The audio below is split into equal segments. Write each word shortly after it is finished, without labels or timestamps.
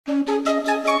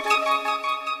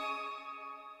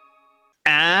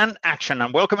introduction,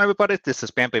 and welcome everybody. This is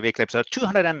PnP Weekly episode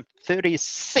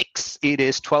 236. It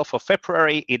is 12th of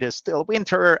February. It is still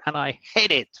winter, and I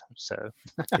hate it. So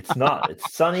it's not.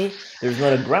 It's sunny. There's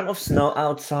not a gram of snow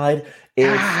outside.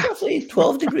 It's roughly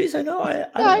 12 degrees. I know. I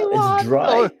don't know. It's dry.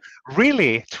 Oh,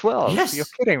 really? 12? Yes. You're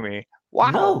kidding me.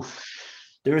 Wow. No.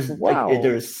 There's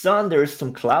sun. There's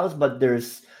some clouds, but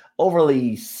there's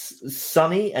overly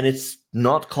sunny, and it's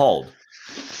not cold.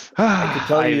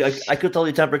 I could tell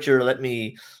you temperature. Let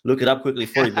me look it up quickly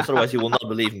for you, because otherwise you will not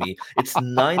believe me. It's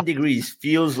 9 degrees.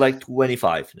 Feels like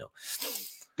 25. No.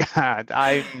 God,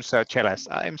 I'm so jealous.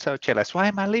 Why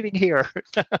am I living here?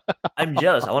 I'm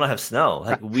jealous. I want to have snow.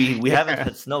 Like we haven't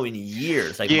had snow in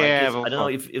years. Like my kids, I don't know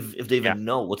if they even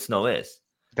know what snow is.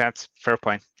 That's fair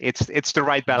point. It's the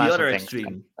right balance. The other of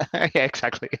extreme. Yeah,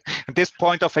 exactly. At this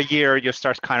point of a year, you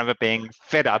start kind of being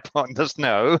fed up on the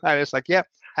snow. I was like, yeah,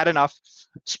 had enough.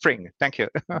 Spring, thank you.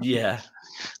 Yeah.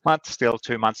 But still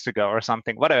 2 months to go or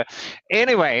something, whatever.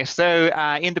 Anyway, so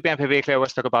in the PnP Weekly, I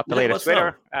always talk about the latest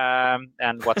weather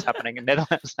and what's happening in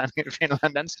Netherlands and in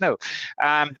Finland and snow.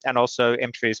 And also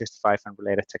M365 and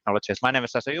related technologies. My name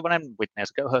is Lasse Juvonen, with me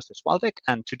as co-host is Waldek.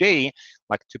 And today,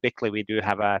 like typically, we do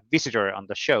have a visitor on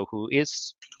the show who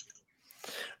is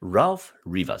Ralph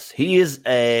Rivas. He is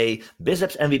a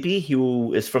BizApps MVP. He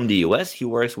is from the US. He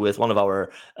works with one of our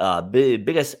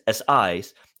biggest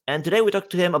SIs. And today we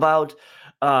talked to him about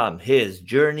his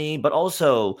journey, but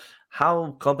also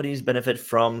how companies benefit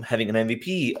from having an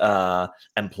MVP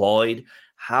employed,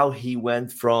 how he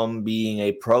went from being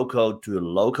a pro-code to a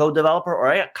low-code developer,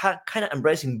 or kind of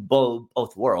embracing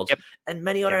both worlds, and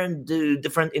many other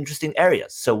different interesting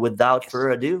areas. So without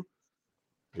further ado,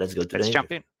 let's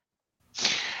jump in.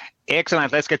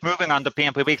 Excellent. Let's get moving on the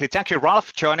PnP Weekly. Thank you,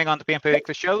 Ralph, joining on the PnP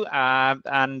Weekly show.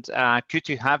 And good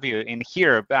to have you in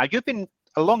here. You've been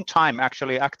a long time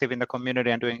actually active in the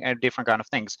community and doing different kind of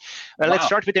things. Let's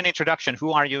start with an introduction.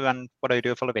 Who are you and what do you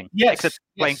do for a living? Except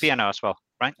playing piano as well,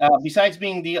 right? Besides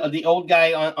being the old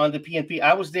guy on the PnP,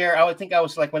 I was there. I would think I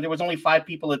was like, when there was only 5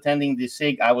 people attending the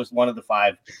SIG, I was one of the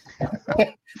 5.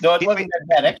 No, it wasn't that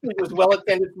bad. Actually, it was well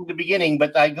attended from the beginning,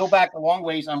 but I go back a long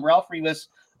ways. I'm Ralph Rivas.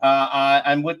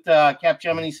 I'm with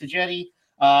Capgemini Sogeti,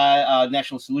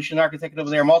 National Solution Architect over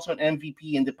there. I'm also an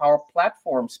MVP in the Power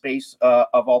Platform space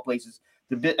of all places,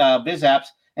 the BizApps.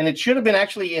 And it should have been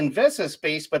actually in Vesa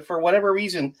space, but for whatever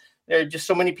reason, there are just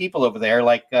so many people over there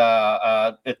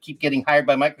that keep getting hired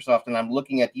by Microsoft. And I'm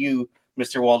looking at you,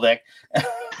 Mr. Waldek.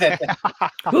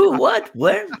 Who? What?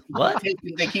 Where? What?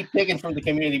 They keep taking from the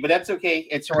community, but that's okay.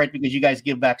 It's all right because you guys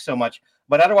give back so much.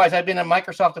 But otherwise, I've been a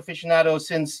Microsoft aficionado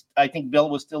since I think Bill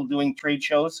was still doing trade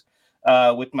shows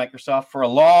with Microsoft for a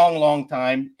long, long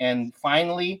time. And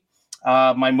finally,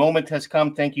 my moment has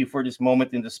come. Thank you for this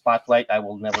moment in the spotlight. I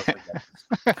will never forget this.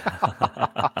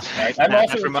 Right. I'm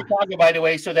also in Chicago, by the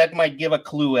way, so that might give a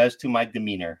clue as to my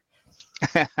demeanor.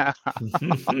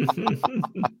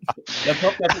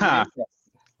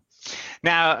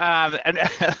 Now,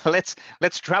 let's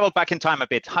travel back in time a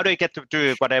bit. How do you get to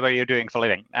do whatever you're doing for a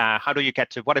living? How do you get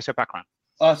to? What is your background?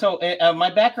 So my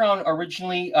background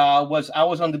originally was I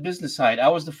was on the business side. I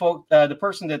was the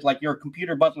person that, like, your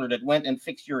computer butler that went and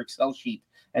fixed your Excel sheet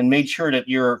and made sure that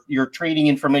your trading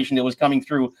information that was coming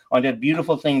through on that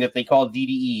beautiful thing that they call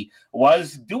DDE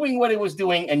was doing what it was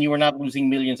doing, and you were not losing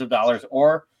millions of dollars,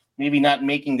 or maybe not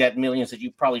making that millions that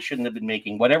you probably shouldn't have been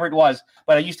making, whatever it was.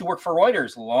 But I used to work for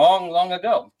Reuters long, long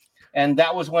ago. And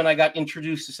that was when I got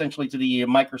introduced essentially to the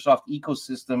Microsoft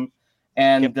ecosystem.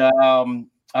 And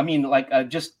I mean, like,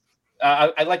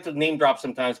 I like to name drop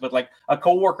sometimes, but like a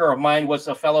coworker of mine was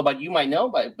a fellow, but you might know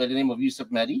by the name of Yusuf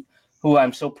Mehdi, who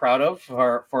I'm so proud of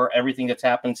for everything that's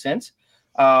happened since.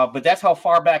 But that's how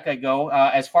far back I go.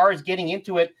 As far as getting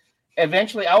into it,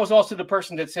 eventually, I was also the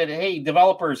person that said, hey,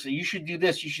 developers, you should do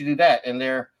this, you should do that. And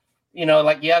they're,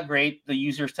 like, yeah, great. The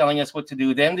user's telling us what to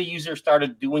do. Then the user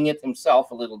started doing it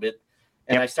himself a little bit.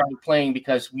 And I started playing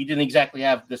because we didn't exactly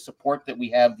have the support that we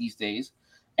have these days.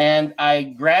 And I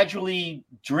gradually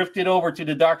drifted over to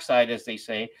the dark side, as they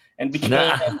say, and became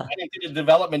into the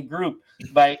development group.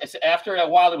 After a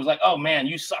while, it was like, oh, man,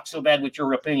 you suck so bad with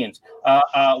your opinions.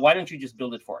 Why don't you just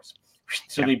build it for us?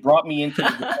 So they brought me into the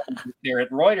development group there at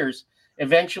Reuters.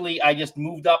 Eventually, I just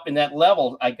moved up in that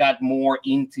level. I got more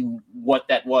into what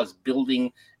that was,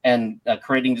 building and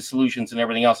creating the solutions and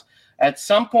everything else. At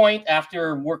some point,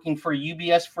 after working for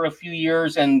UBS for a few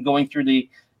years and going through the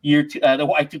the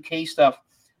Y2K stuff,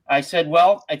 I said,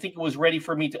 well, I think it was ready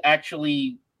for me to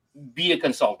actually be a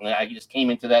consultant. I just came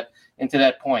into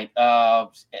that point.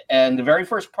 And the very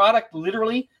first product,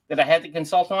 literally, that I had to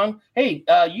consult on, hey,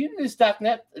 you do this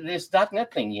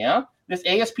 .NET thing, yeah? This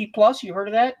ASP Plus, you heard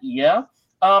of that? Yeah.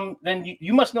 then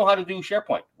you must know how to do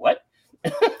SharePoint. What?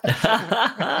 And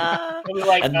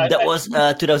that was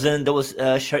 2000. That was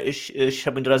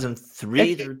SharePoint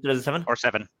 2003, 2007 or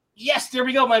 7. Yes, there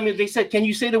we go. I mean, they said, "Can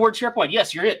you say the word SharePoint?"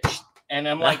 Yes, you're it. And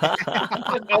I'm like,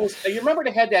 you remember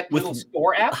they had that little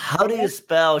store app? How do you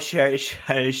spell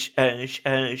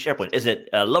SharePoint? Is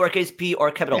it lowercase p or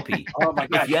capital P? Oh my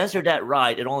God! If you answer that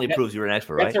right, it only proves you're an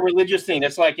expert, right? That's a religious thing.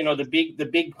 That's like, the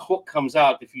big hook comes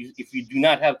out if you do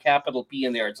not have capital P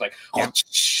in there. It's like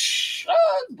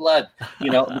blood.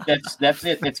 That's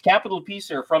it. It's capital P,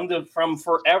 sir, from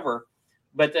forever.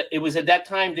 But it was at that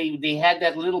time they had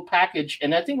that little package,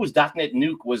 and I think it was .NET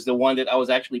Nuke was the one that I was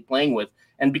actually playing with.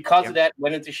 And because of that,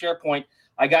 went into SharePoint.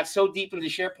 I got so deep into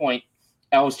SharePoint,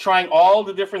 I was trying all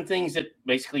the different things that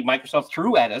basically Microsoft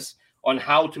threw at us on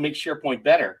how to make SharePoint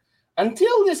better.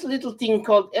 Until this little thing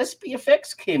called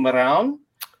SPFX came around,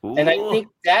 and I think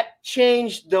that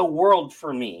changed the world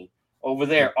for me over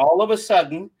there. All of a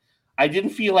sudden, I didn't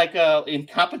feel like an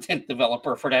incompetent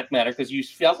developer for that matter, because you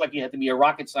felt like you had to be a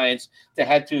rocket scientist to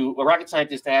have to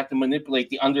manipulate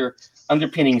the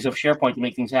underpinnings of SharePoint to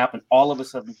make things happen. All of a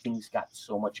sudden, things got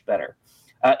so much better.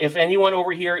 If anyone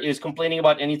over here is complaining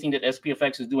about anything that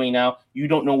SPFX is doing now, you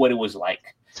don't know what it was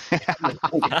like. I'm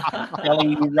telling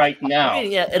you right now. I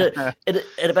mean, it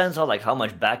depends on like how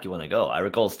much back you want to go. I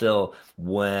recall still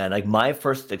when like my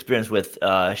first experience with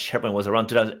SharePoint was around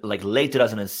 2000, like late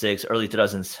 2006, early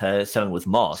 2007 with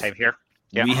Moss. Same here.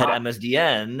 Yeah. We had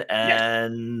MSDN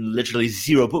and literally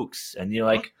 0 books, and you're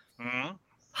like,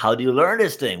 how do you learn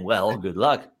this thing? Well, good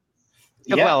luck.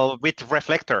 Yeah. Well, with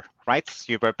Reflector, right?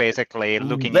 You were basically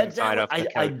looking inside of the code.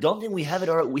 I don't think we have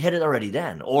it. We had it already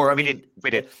then, or I mean,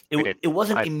 we did. It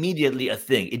wasn't immediately a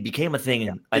thing. It became a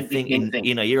thing. I think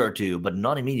in a year or two, but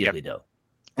not immediately though.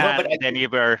 And then you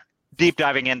were deep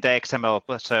diving into XML.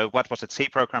 So what was it? C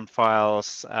program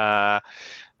files.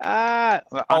 XML.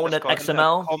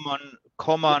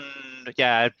 Common.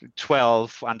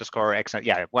 12 underscore XML.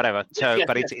 Yeah, whatever. So,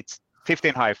 but it's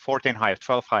 15 hive, 14 hive,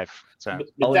 12 hive. So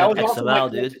that was also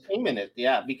XML, dude.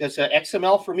 Yeah, because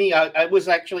XML for me, I was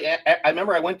actually. I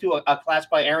remember I went to a class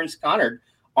by Aaron Sconnard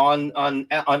on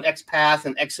XPath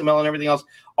and XML and everything else.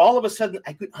 All of a sudden,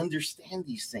 I could understand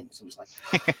these things. It was like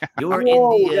you were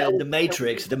in the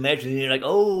Matrix. The Matrix, and you're like,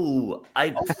 oh,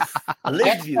 a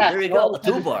list view. There you go, a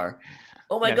toolbar.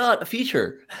 Oh my God, a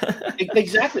feature.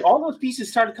 Exactly. All those pieces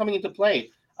started coming into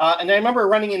play. And I remember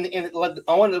running in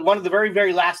one of the very,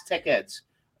 very last tech eds,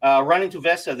 running to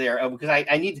Vesa there because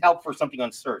I need help for something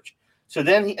on search. So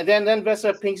then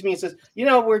Vesa pings me and says,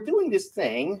 we're doing this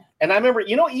thing. And I remember,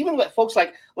 even with folks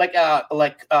like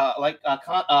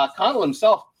Connell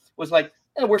himself was like,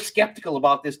 we're skeptical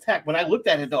about this tech. When I looked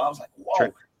at it though, I was like, whoa.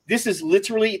 Sure. This is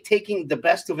literally taking the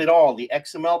best of it all, the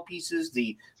XML pieces,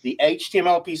 the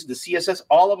HTML pieces, the CSS.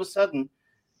 All of a sudden,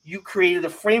 you created a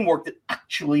framework that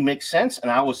actually makes sense,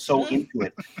 and I was so into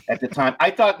it at the time.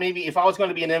 I thought maybe if I was going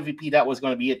to be an MVP, that was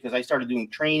going to be it, because I started doing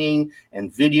training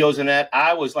and videos and that.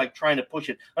 I was like trying to push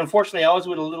it. Unfortunately, I was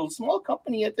with a little small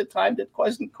company at the time that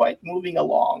wasn't quite moving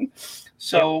along.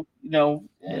 So,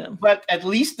 but at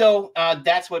least though,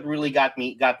 that's what really got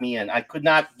me in. I could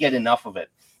not get enough of it.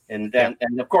 And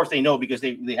of course they know, because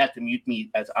they had to mute me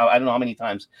as I don't know how many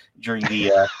times during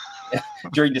the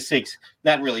during the 6.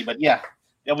 Not really, but yeah,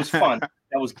 that was fun.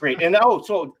 That was great. And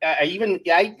so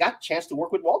I got a chance to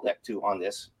work with Waldeck too on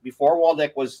this. Before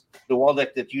Waldeck was the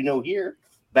Waldeck that here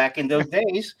back in those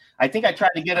days. I think I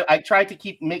tried to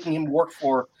keep making him work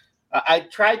for. I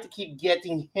tried to keep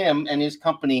getting him and his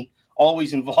company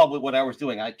always involved with what I was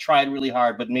doing. I tried really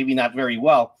hard, but maybe not very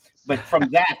well. But from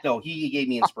that, though, he gave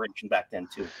me inspiration back then,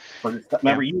 too.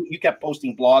 Remember, you kept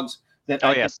posting blogs that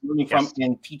I was learning from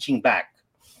and teaching back.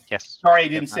 Yes. Sorry I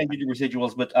didn't send you the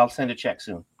residuals, but I'll send a check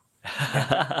soon.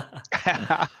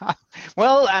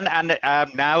 Well, and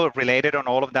now related on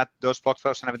all of that, those blog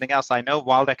posts and everything else, I know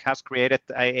Waldeck has created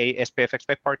a SPFX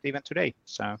web part even today.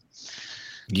 So,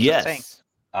 yes.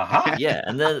 Yeah,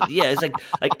 and then it's like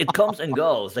it comes and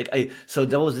goes. So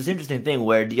there was this interesting thing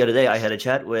where the other day I had a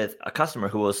chat with a customer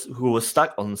who was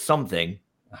stuck on something,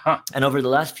 and over the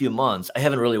last few months I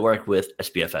haven't really worked with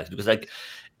SPFX because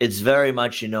it's very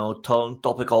much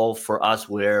topical for us,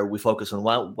 where we focus on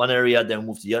one area then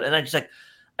move to the other, and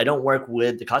I don't work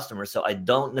with the customer, so I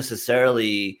don't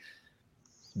necessarily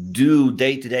do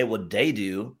day to day what they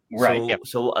do. Right.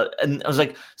 So and I was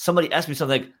like, somebody asked me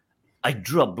something, I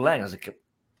drew a blank. I was like,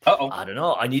 I don't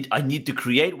know. I need to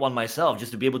create one myself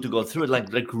just to be able to go through it, like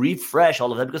refresh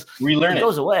all of that, because relearn it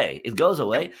goes away. It goes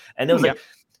away, and it was like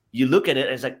you look at it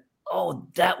and it's like, oh,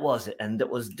 that was it, and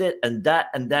that was it, and that,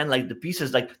 and then the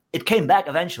pieces it came back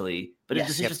eventually. But it's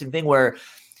this interesting thing where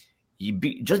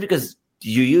just because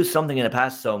you use something in the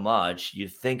past so much, you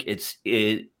think it's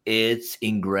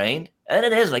ingrained, and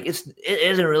it is. Like it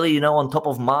isn't really on top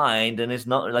of mind, and it's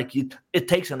not like it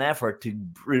takes an effort to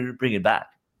bring it back.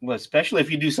 Well, especially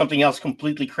if you do something else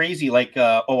completely crazy, like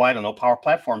I don't know, Power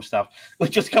Platform stuff,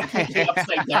 which is completely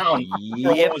upside down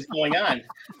for what was going on.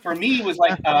 For me, it was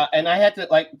like, and I had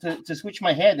to switch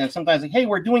my head. And sometimes like, hey,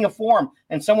 we're doing a form,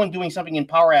 and someone doing something in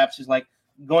Power Apps is like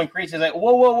going crazy. It's like,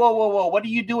 whoa, what are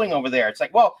you doing over there? It's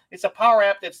like, well, it's a Power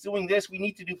App that's doing this. We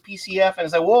need to do PCF, and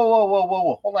it's like,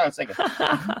 whoa, hold on a second.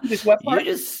 This web part?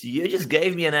 You just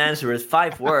gave me an answer with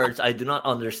 5 words I do not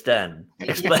understand.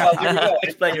 Explain,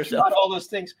 explain yourself. All those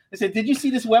things. I said, did you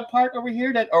see this web part over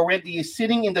here that already is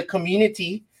sitting in the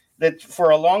community that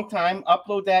for a long time?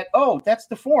 Upload that. Oh, that's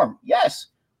the form. Yes.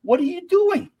 What are you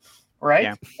doing? Right.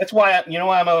 Yeah. That's why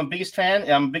I'm a biggest fan.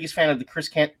 I'm a biggest fan of the Chris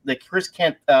Kent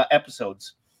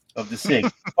episodes of the SIG.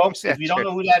 Folks, if you don't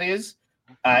know who that is,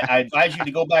 I advise you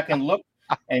to go back and look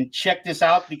and check this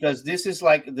out, because this is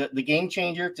like the game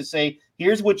changer to say,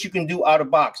 here's what you can do out of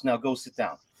box. Now go sit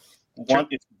down.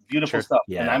 It's beautiful stuff.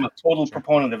 Yeah. And I'm a total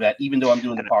proponent of that, even though I'm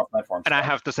doing the Power Platform stuff. And I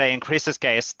have to say, in Chris's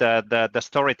case, the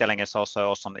storytelling is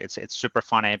also awesome. It's super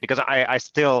funny, because I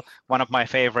still, one of my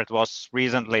favorite was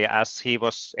recently as he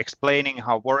was explaining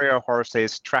how warrior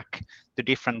horses track the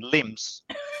different limbs,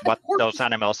 what those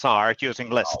animals are using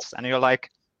lists. And you're like,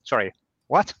 sorry,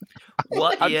 what?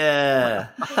 What? Yeah.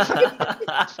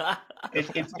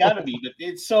 It's got to be, but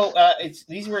it's so.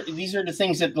 These are the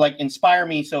things that like inspire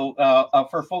me. So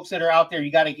for folks that are out there,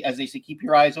 you got to, as they say, keep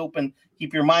your eyes open,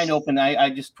 keep your mind open. I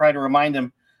just try to remind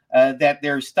them that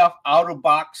there's stuff out of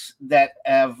box that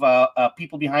have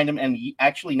people behind them, and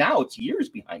actually now it's years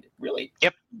behind it. Really.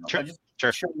 Yep. I just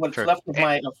show what's left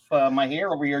of my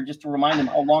hair over here, just to remind them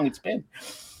how long it's been.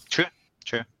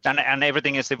 True, and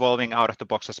everything is evolving out of the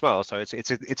box as well. So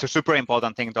it's a super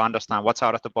important thing to understand what's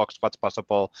out of the box, what's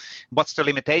possible, what's the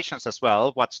limitations as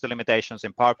well. What's the limitations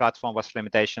in Power Platform? What's the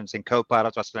limitations in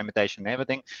Copilot? What's the limitation in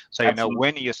everything? So you know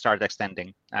when you start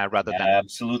extending rather than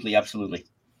absolutely.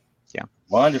 Yeah,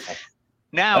 wonderful.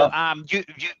 Now, you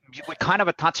we kind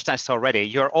of touched this already.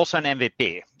 You're also an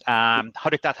MVP. How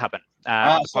did that happen?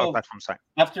 On the Power Platform side.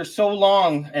 After so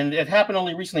long, and it happened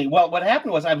only recently. Well, what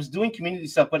happened was I was doing community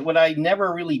stuff, but what I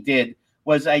never really did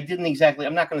was I didn't exactly.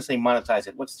 I'm not going to say monetize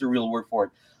it. What's the real word for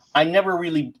it? I never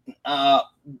really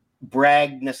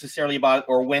bragged necessarily about it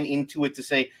or went into it to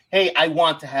say, "Hey, I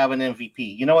want to have an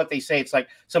MVP." You know what they say? It's like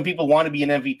some people want to be an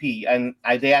MVP, and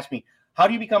they ask me, "How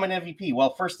do you become an MVP?"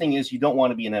 Well, first thing is you don't want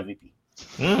to be an MVP.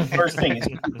 First thing is,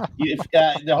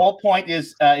 the whole point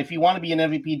is, if you want to be an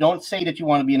MVP, don't say that you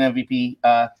want to be an MVP.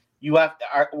 You have.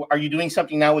 Are you doing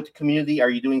something now with the community? Are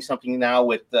you doing something now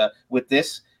with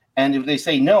this? And if they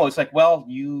say no, it's like, well,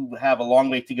 you have a long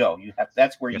way to go.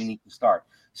 That's where you need to start.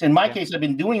 So in my case, I've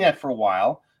been doing that for a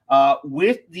while.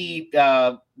 With the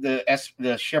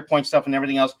SharePoint stuff and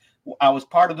everything else, I was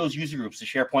part of those user groups, the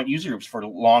SharePoint user groups, for a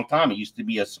long time. I used to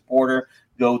be a supporter,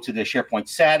 go to the SharePoint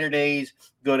Saturdays,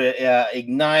 go to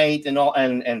Ignite and all,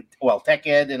 and Tech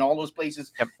Ed and all those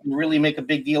places, and really make a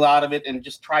big deal out of it, and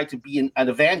just try to be an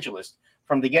evangelist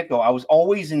from the get-go. I was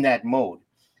always in that mode.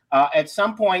 At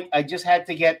some point, I just had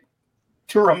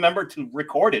to remember to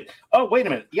record it. Oh, wait a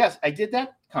minute. Yes, I did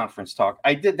that conference talk.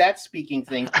 I did that speaking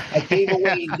thing. I gave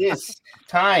away this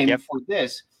time for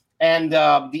this. And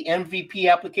the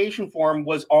MVP application form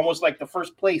was almost like the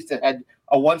first place that had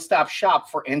a one-stop shop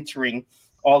for entering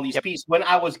all these pieces when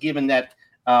I was given that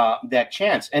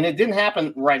chance. And it didn't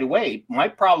happen right away. My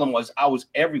problem was I was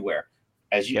everywhere.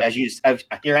 Here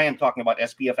I am talking about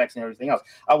SPFX and everything else.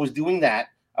 I was doing that.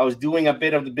 I was doing a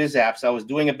bit of the biz apps. I was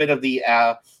doing a bit of the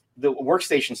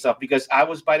workstation stuff, because I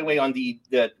was, by the way, on the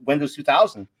Windows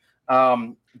 2000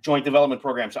 joint development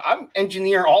program. So I'm an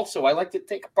engineer also. I like to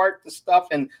take apart the stuff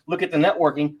and look at the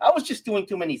networking. I was just doing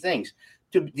too many things.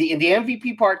 The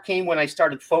MVP part came when I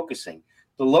started focusing.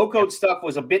 The low-code stuff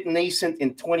was a bit nascent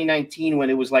in 2019 when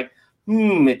it was like,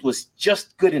 it was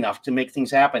just good enough to make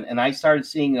things happen. And I started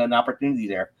seeing an opportunity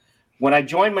there. When I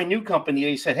joined my new company,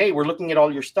 they said, hey, we're looking at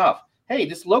all your stuff. Hey,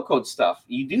 this low-code stuff,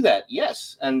 you do that?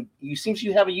 Yes. And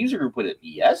you have a user group with it?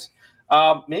 Yes.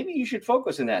 Maybe you should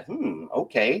focus on that.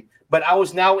 Okay. But I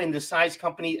was now in the size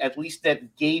company, at least,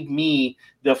 that gave me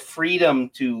the freedom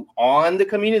to, on the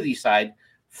community side,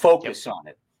 focus on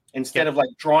it, instead of like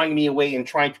drawing me away and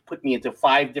trying to put me into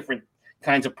 5 different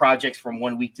kinds of projects from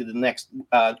one week to the next,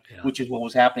 which is what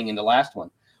was happening in the last one.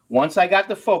 Once I got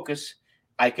the focus,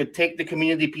 I could take the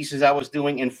community pieces I was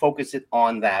doing and focus it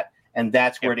on that. And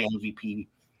that's where the MVP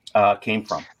came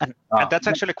from. And that's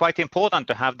actually quite important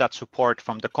to have that support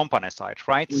from the company side,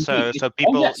 right? Indeed. So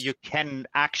people, yes. you can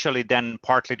actually then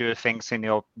partly do things in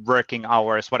your working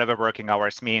hours, whatever working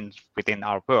hours means within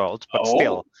our world, but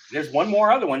still. There's one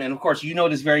more other one. And of course, you know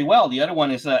this very well. The other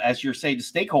one is, as you say, the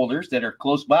stakeholders that are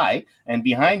close by and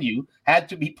behind you had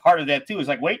to be part of that too. It's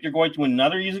like, wait, you're going to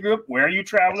another user group? Where are you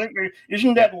traveling?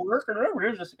 Isn't that work or whatever?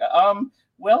 It's just,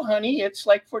 well, honey, it's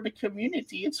like for the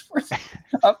community. It's for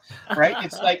right.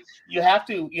 It's like you have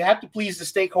to please the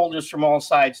stakeholders from all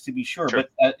sides to be sure.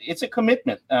 But it's a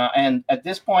commitment. And at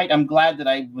this point, I'm glad that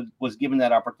I was given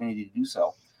that opportunity to do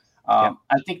so. I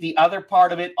think the other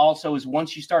part of it also is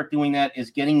once you start doing that is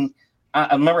getting.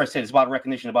 I remember I said it's about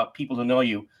recognition, about people to know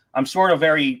you. I'm sort of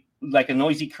very like a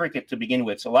noisy cricket to begin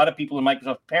with. So a lot of people in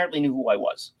Microsoft apparently knew who I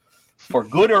was. For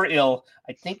good or ill,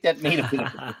 I think that made a bit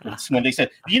of a difference when they said,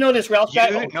 "Do you know this Ralph guy?"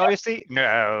 You noisy?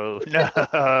 No.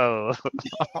 That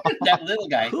little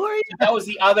guy. Who are you? So that was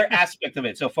the other aspect of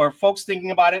it. So for folks thinking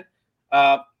about it,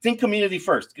 think community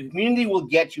first. Community will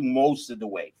get you most of the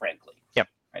way, frankly. Yep.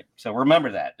 Right. So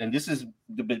remember that. And this is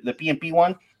the PnP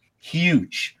one,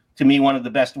 huge to me, one of the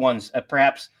best ones,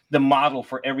 perhaps the model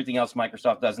for everything else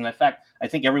Microsoft does. And in fact, I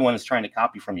think everyone is trying to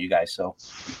copy from you guys. So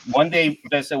one day,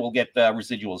 Vesa will get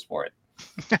residuals for it.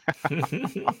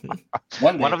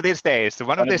 One of these days.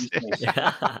 One of these days.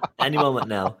 Yeah. Any moment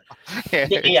now.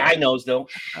 Yeah, I knows though.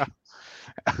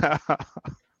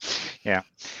 Yeah,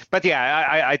 but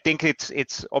yeah, I think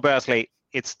it's obviously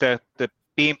it's the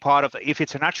being part of. If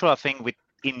it's a natural thing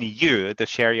within you to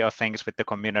share your things with the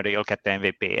community, you'll get the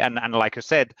MVP. And like you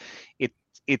said,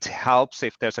 it helps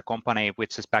if there's a company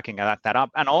which is backing that up.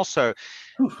 And also,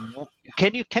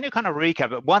 can you kind of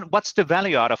recap what's the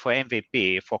value out of an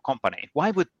MVP for company?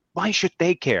 Why should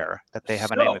they care that they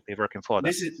have an MVP working for them?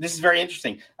 This is very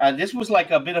interesting. This was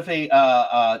like a bit of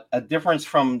a difference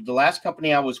from the last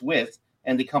company I was with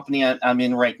and the company I'm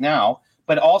in right now,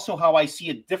 but also how I see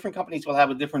it. Different companies will have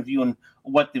a different view on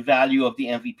what the value of the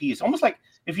MVP is. Almost like,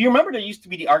 if you remember, there used to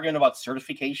be the argument about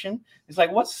certification. It's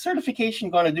like, what's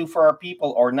certification going to do for our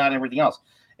people or not everything else?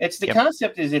 It's the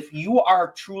concept is if you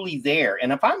are truly there,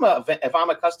 and if I'm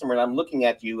a customer and I'm looking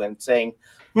at you and saying,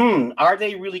 are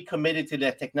they really committed to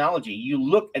that technology? You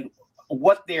look at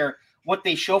what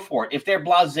they show for it. If they're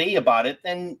blasé about it,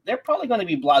 then they're probably going to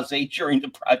be blasé during the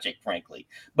project, frankly.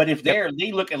 But if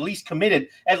they look at least committed,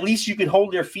 at least you could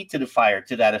hold their feet to the fire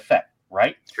to that effect,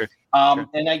 right? Sure.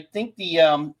 And I think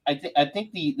the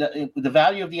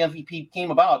value of the MVP came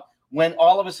about when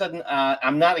all of a sudden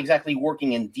I'm not exactly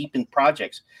working in deep in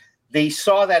projects. They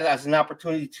saw that as an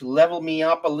opportunity to level me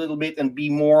up a little bit and be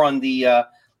more on the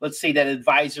let's say that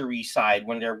advisory side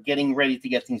when they're getting ready to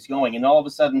get things going. And all of a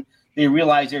sudden they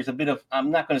realize there's a bit of, I'm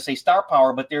not going to say star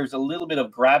power, but there's a little bit of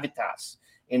gravitas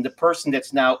in the person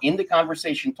that's now in the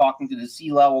conversation talking to the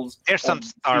C-levels. There's some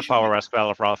star power as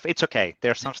well, Ralph. It's okay.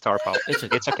 There's some star power.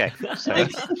 It's okay. So.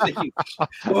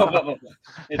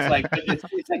 It's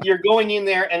like you're going in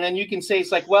there and then you can say,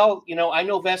 it's like, well, I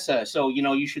know Vesa, so,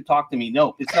 you should talk to me.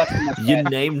 No, it's not too much. You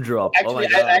name drop. Actually,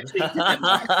 I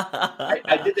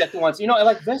did that once.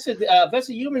 Like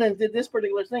Vesa Human did this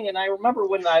particular thing. And I remember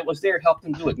when I was there, helped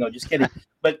him do it. No, just kidding.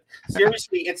 But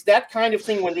seriously, it's that kind of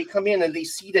thing when they come in and they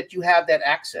see that you have that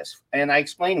access. And I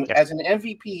explain as an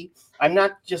MVP, I'm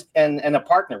not just and a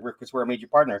partner because we're a major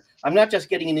partner. I'm not just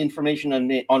getting information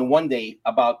on one day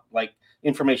about like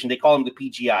information. They call them the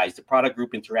PGIs, the product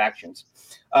group interactions.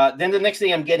 Then the next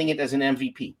day I'm getting it as an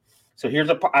MVP. So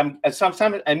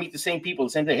sometimes I meet the same people the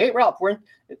same day. Hey Ralph,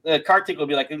 Kartik will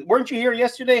be like, weren't you here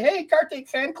yesterday? Hey Kartik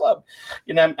fan club.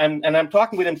 I'm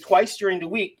talking with him twice during the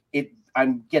week. I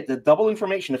get the double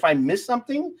information. If I miss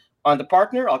something on the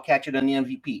partner, I'll catch it on the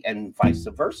MVP and vice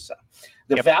versa.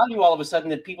 The value all of a sudden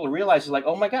that people realize is like,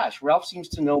 oh my gosh, Ralph seems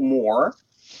to know more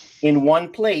in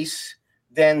one place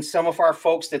than some of our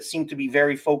folks that seem to be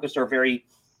very focused or very,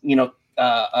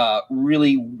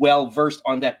 really well versed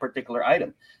on that particular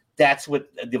item. That's what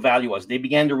the value was. They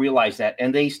began to realize that,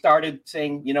 and they started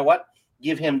saying, you know what?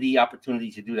 Give him the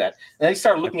opportunity to do that. And they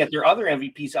started looking at their other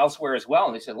MVPs elsewhere as well,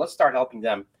 and they said, let's start helping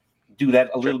them do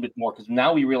that a little bit more, because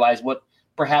now we realize what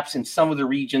perhaps in some of the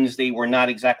regions they were not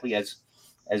exactly as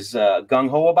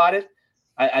gung-ho about it.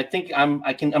 I think I'm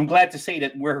glad to say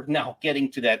that we're now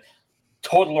getting to that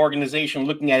total organization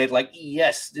looking at it like,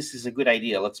 yes, this is a good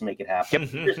idea. Let's make it happen.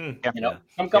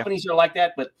 Some companies are like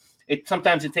that, but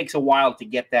sometimes it takes a while to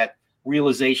get that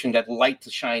realization, that light to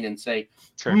shine and say,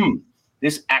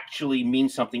 this actually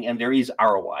means something and there is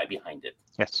ROI behind it.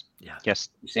 Yes. Yeah. Yes.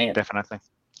 Definitely.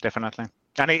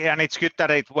 And it's good that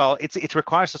it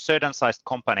requires a certain sized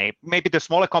company. Maybe the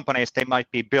smaller companies, they might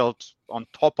be built on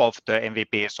top of the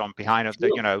MVPs, on behind of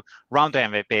the, around the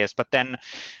MVPs. But then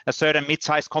a certain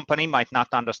mid-sized company might not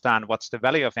understand what's the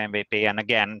value of MVP. And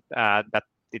again, that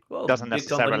it doesn't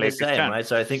necessarily the same, right?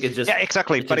 So I think it's just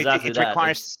exactly. But exactly it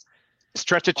requires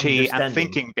strategy and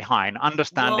thinking behind,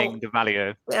 understanding the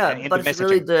value. Yeah, but it's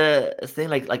really the thing.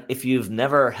 Like if you've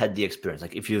never had the experience,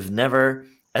 like if you've never,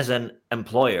 as an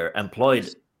employer,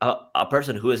 employed a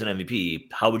person who is an MVP,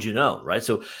 how would you know, right?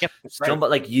 So,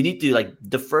 somebody you need to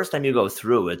the first time you go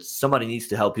through it, somebody needs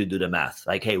to help you do the math.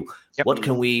 Like, hey,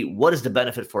 what is the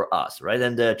benefit for us, right?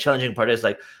 And the challenging part is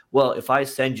well, if I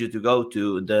send you to go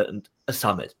to a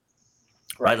summit,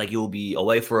 right? Like you will be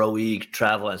away for a week,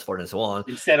 travel and so forth and so on.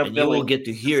 Instead of you will get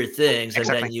to hear things, and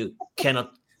then you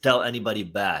cannot tell anybody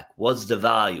back. What's the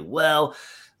value? Well,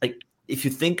 if you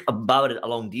think about it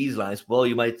along these lines, well,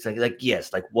 you might say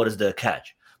yes, what is the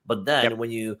catch? But then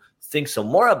when you think some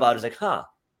more about it, it's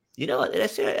you know what?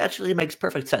 It actually makes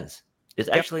perfect sense. It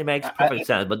actually makes perfect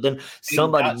sense. But then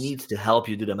somebody needs to help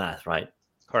you do the math, right?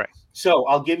 Correct. So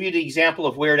I'll give you the example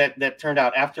of where that turned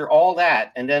out. After all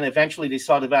that, and then eventually they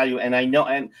saw the value, and I know,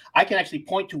 and I can actually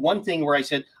point to one thing where I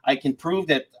said I can prove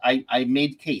that I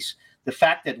made case. The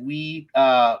fact that we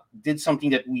did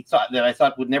something that I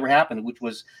thought would never happen, which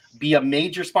was be a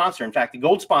major sponsor. In fact, the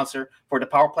gold sponsor for the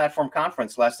Power Platform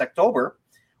Conference last October.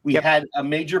 We had a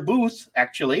major booth,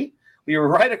 actually. We were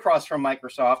right across from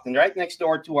Microsoft and right next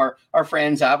door to our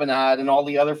friends, Avanade, and all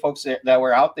the other folks that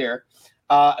were out there.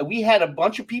 We had a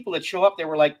bunch of people that show up. They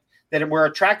were that were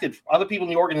attracted. Other people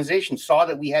in the organization saw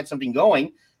that we had something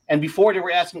going. And before they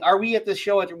were asking, are we at the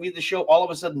show? Are we at the show? All of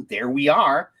a sudden, there we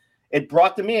are. It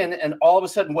brought them in. And all of a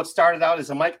sudden, what started out as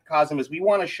a microcosm is we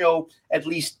want to show at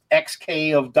least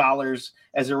XK of dollars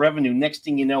as a revenue. Next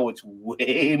thing you know, it's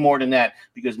way more than that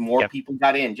because more people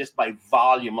got in just by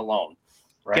volume alone.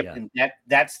 Right. And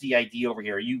that's the idea over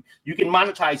here. You can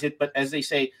monetize it, but as they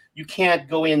say, you can't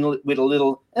go in with a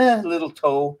little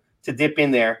toe to dip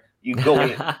in there. You go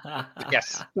in.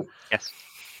 Yes.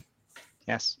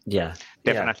 Yeah.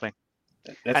 Definitely.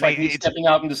 That's like me stepping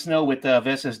out in the snow with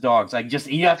Vessa's dogs.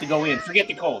 You have to go in. Forget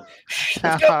the cold.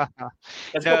 Let's go.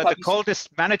 The cold is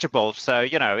manageable. So,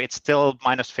 it's still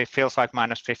feels like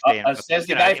minus 15. Says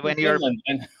the guy from Finland.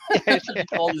 The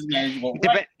cold is manageable.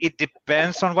 It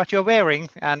depends on what you're wearing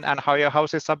and how your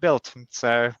houses are built.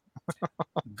 So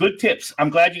good tips. I'm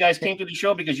glad you guys came to the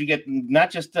show because you get not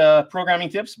just programming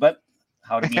tips, but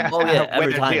how to be.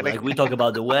 Every time. We talk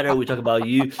about the weather, we talk about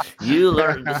you. You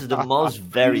learn. This is the most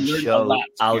varied show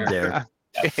out there.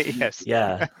 Yes.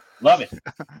 Yeah. Love it.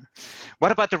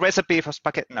 What about the recipe for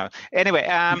spaghetti? No. Anyway,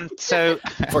 so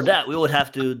for that we would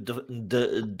have to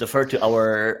defer to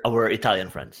our Italian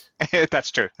friends. That's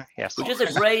true. Yes. Which is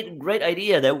a great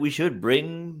idea that we should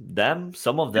bring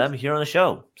some of them here on the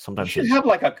show. Sometimes we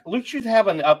should have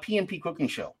a PnP cooking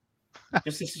show.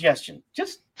 Just a suggestion.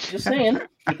 Just saying.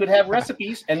 We could have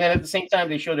recipes, and then at the same time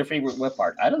they show their favorite web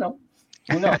part. I don't know.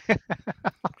 Who knows?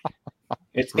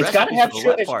 It's got to have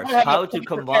web parts. How to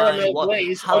combine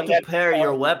how to pair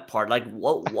your web part.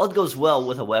 What goes well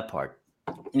with a web part?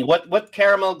 What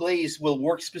caramel glaze will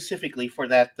work specifically for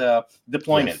that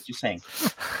deployment? Yes. Just saying.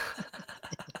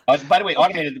 By the way,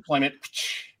 automated deployment.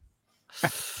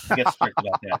 Get strict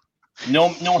about that.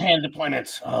 No hand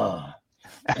deployments.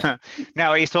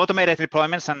 Now, is automated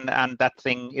deployments and that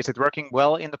thing, is it working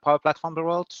well in the Power Platform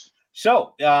world?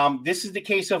 So this is the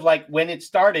case of when it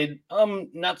started,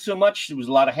 not so much. There was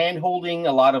a lot of hand holding,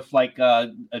 a lot of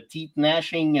teeth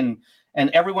gnashing, and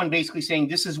everyone basically saying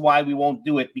this is why we won't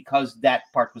do it because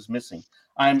that part was missing.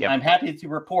 I'm happy to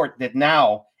report that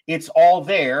now it's all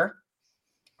there,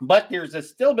 but there's a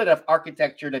still bit of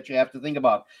architecture that you have to think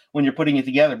about when you're putting it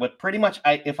together. But pretty much,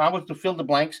 if I was to fill the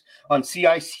blanks on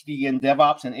CI/CD and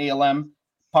DevOps and ALM,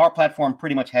 Power Platform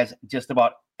pretty much has just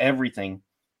about everything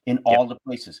in all the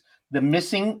places.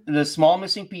 The small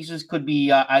missing pieces could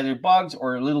be either bugs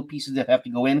or little pieces that have to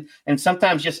go in, and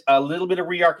sometimes just a little bit of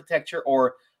re-architecture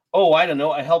or, I don't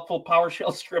know, a helpful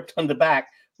PowerShell script on the back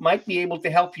might be able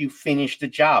to help you finish the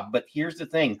job. But here's the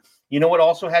thing. You know what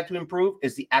also had to improve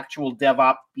is the actual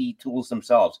DevOps tools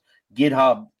themselves.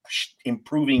 GitHub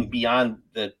improving beyond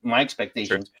my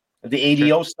expectations. Sure. The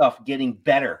ADO stuff getting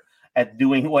better at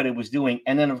doing what it was doing.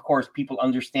 And then, of course, people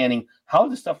understanding how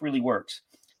this stuff really works.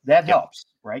 That helps,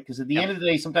 right? Because at the end of the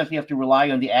day, sometimes we have to rely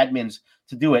on the admins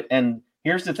to do it. And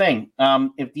here's the thing.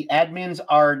 If the admins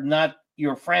are not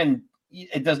your friend,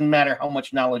 it doesn't matter how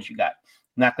much knowledge you got.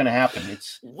 Not going to happen.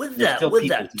 With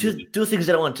that, two things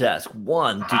that I want to ask.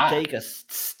 One, to take a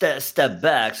step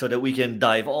back so that we can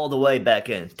dive all the way back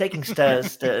in. Taking step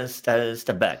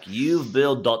back. You've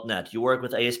built .NET. You work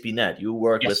with ASP.NET. You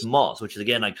work with Moz, which is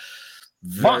again like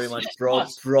very much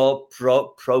pro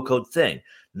code thing.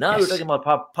 Now we're talking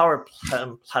about Power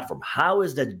Platform. How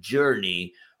is that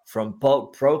journey from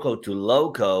pro code to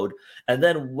low code? And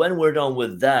then when we're done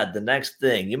with that, the next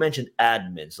thing, you mentioned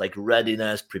admins, like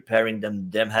readiness, preparing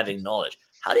them having knowledge.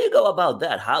 How do you go about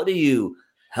that? How do you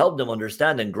help them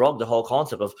understand and grok the whole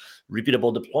concept of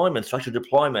repeatable deployment, structured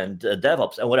deployment,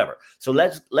 DevOps, and whatever? So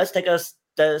let's take a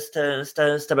step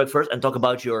back first and talk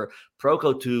about your pro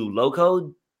code to low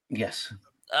code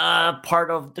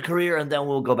part of the career, and then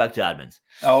we'll go back to admins.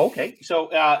 Oh, okay. So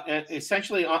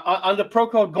essentially on the pro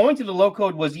code, going to the low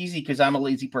code was easy because I'm a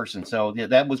lazy person. So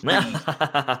that was pretty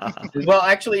easy. Well,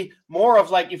 actually, more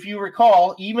of like, if you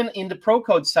recall, even in the pro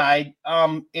code side,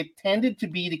 it tended to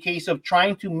be the case of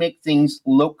trying to make things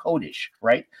low code-ish,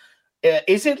 right?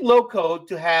 Is it low code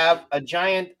to have a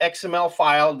giant XML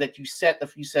file that you set a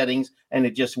few settings and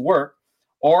it just worked?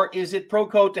 Or is it pro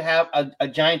code to have a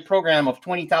giant program of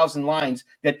 20,000 lines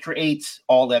that creates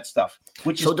all that stuff?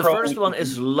 So the first one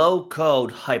is low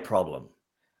code, high problem.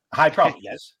 High problem,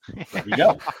 yes. There we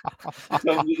go.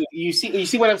 So you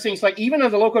see what I'm saying? It's like, even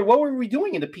on the low code, what were we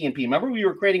doing in the PnP? Remember, we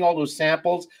were creating all those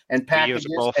samples and packages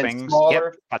and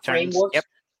smaller frameworks.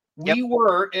 We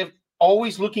were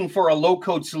always looking for a low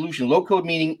code solution. Low code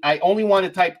meaning I only want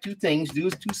to type two things,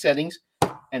 do two settings,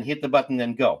 and hit the button,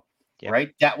 then go. Yep.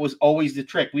 Right. That was always the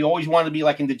trick. We always wanted to be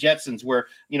like in the Jetsons where,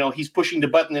 he's pushing the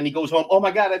button and he goes home. Oh, my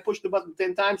God, I pushed the button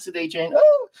 10 times today, Jane.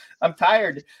 Oh, I'm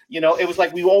tired. It was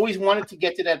like we always wanted to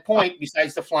get to that point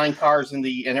besides the flying cars and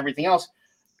everything else.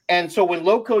 And so when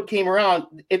low code came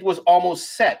around, it was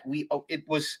almost set. It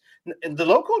was the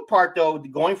low code part, though,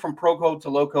 going from pro code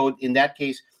to low code in that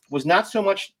case was not so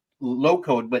much low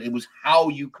code, but it was how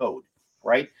you code.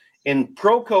 Right. In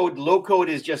pro code, low code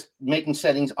is just making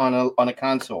settings on a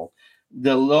console.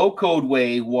 The low code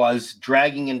way was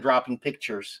dragging and dropping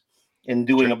pictures and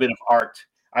doing a bit of art,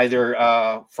 either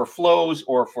for flows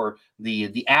or for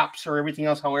the apps or everything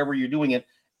else, however you're doing it.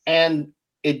 And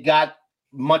it got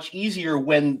much easier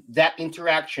when that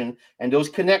interaction and those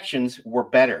connections were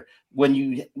better. When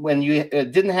you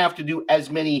didn't have to do as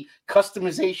many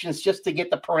customizations just to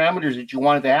get the parameters that you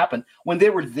wanted to happen, when they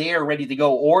were there ready to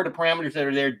go, or the parameters that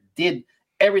are there did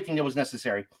everything that was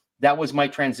necessary. That was my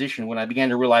transition when I began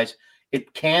to realize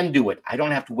it can do it. I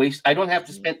don't have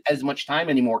to spend as much time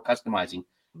anymore customizing.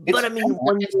 But I mean,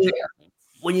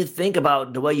 when you think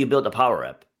about the way you build a Power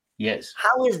App, yes,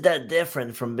 how is that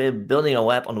different from building a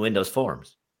web on Windows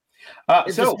Forms?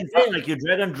 It's the same thing, like you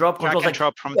drag and drop controls,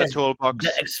 drop from the toolbox.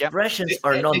 The expressions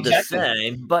are not the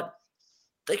same, but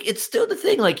like it's still the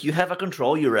thing. Like you have a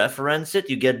control, you reference it,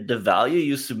 you get the value,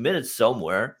 you submit it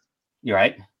somewhere. You're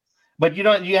right. But you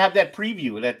have that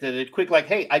preview that quick, like,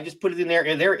 hey, I just put it in there,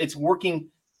 and there it's working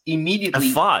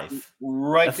immediately. F5,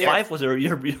 right there. F5 was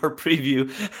your preview.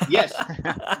 Yes,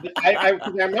 I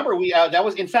remember that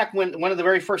was in fact when one of the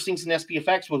very first things in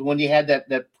SPFX was when you had that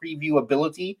preview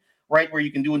ability, right, where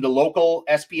you can do in the local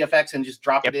SPFX and just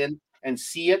drop it in and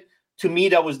see it. To me,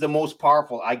 that was the most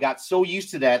powerful. I got so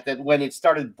used to that when it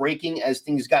started breaking as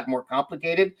things got more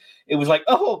complicated, it was like,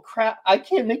 oh crap, I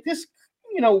can't make this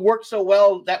work so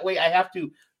well that way. I have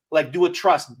to like do a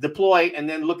trust deploy and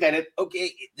then look at it.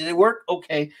 Okay, did it work?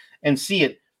 Okay, and see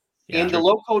it. In the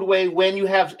low code way, when you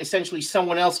have essentially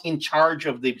someone else in charge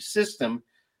of the system,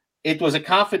 it was a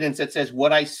confidence that says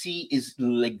what I see is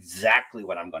exactly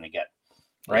what I'm going to get.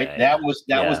 Right. That was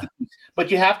the piece. But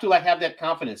you have to have that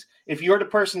confidence. If you're the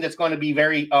person that's going to be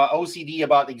very OCD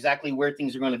about exactly where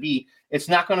things are going to be, it's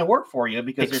not going to work for you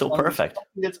because pixel perfect.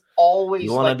 It's always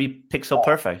you want to be pixel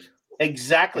perfect.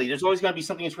 Exactly. There's always going to be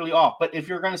something that's really off. But if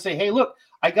you're going to say, hey, look,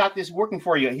 I got this working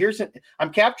for you.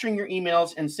 I'm capturing your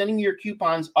emails and sending your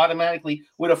coupons automatically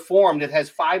with a form that has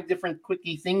 5 different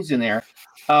quickie things in there.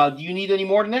 Do you need any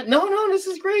more than that? No, this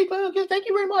is great. Okay, thank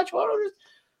you very much.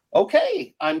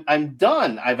 Okay, I'm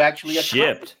done. I've actually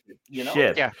shipped.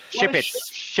 Ship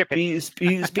it.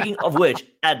 Speaking of which,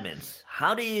 admins,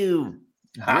 how do you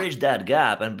bridge that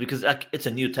gap? And because it's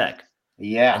a new tech.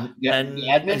 Yeah, and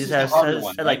admins is a hard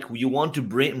one, right? Like you want to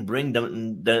bring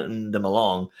them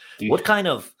along. What kind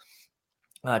of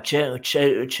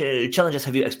challenges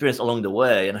have you experienced along the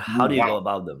way, and how do you go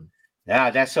about them? Yeah,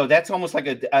 that's almost like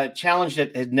a challenge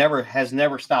that has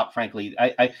never stopped. Frankly,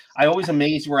 I always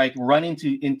amazed where I run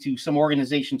into some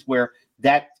organizations where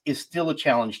that is still a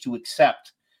challenge to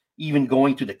accept, even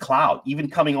going to the cloud, even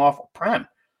coming off prem.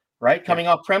 right? Coming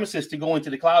off premises to go into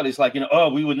the cloud is like,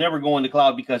 oh, we would never go in the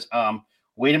cloud because,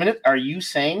 wait a minute, are you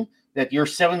saying that your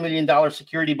 $7 million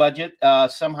security budget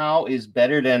somehow is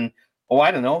better than,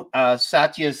 I don't know,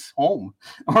 Satya's home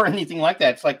or anything like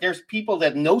that? It's like there's people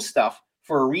that know stuff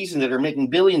for a reason that are making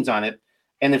billions on it.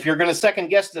 And if you're going to second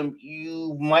guess them,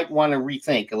 you might want to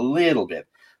rethink a little bit.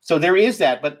 So there is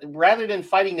that. But rather than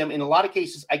fighting them, in a lot of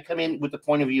cases, I come in with the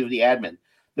point of view of the admin,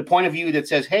 the point of view that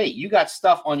says, hey, you got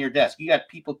stuff on your desk. You got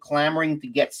people clamoring to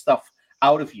get stuff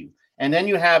out of you. And then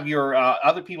you have your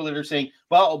other people that are saying,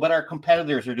 well, but our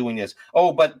competitors are doing this.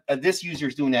 Oh, but this user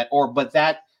is doing that. Or, but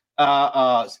that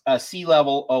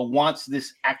C-level wants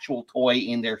this actual toy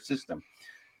in their system.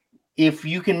 If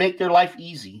you can make their life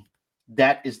easy,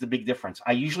 that is the big difference.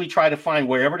 I usually try to find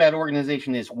wherever that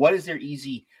organization is, what is the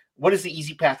easy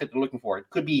path that they're looking for? It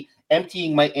could be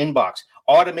emptying my inbox,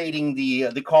 automating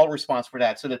the call response for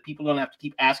that so that people don't have to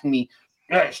keep asking me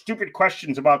stupid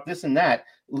questions about this and that,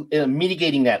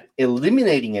 mitigating that,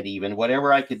 eliminating it even,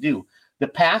 whatever I could do. The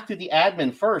path to the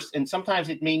admin first, and sometimes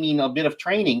it may mean a bit of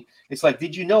training. It's like,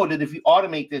 did you know that if you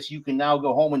automate this, you can now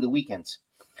go home on the weekends?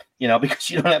 Because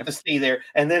you don't have to stay there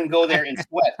and then go there and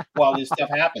sweat while this stuff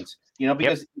happens.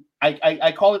 Because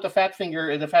I call it the fat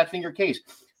finger case.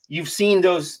 You've seen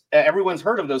those. Everyone's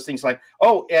heard of those things like,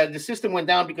 the system went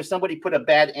down because somebody put a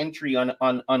bad entry on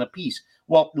a piece.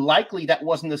 Well, likely that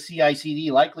wasn't the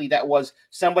CI/CD. Likely that was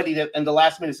somebody that in the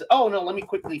last minute said, "Oh no, let me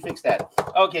quickly fix that."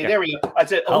 Okay, there we go. I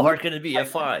said, "How hard can it be?"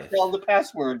 F5. Tell the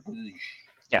password.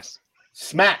 Yes.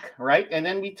 Smack, right? And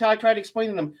then we try to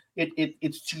explain to them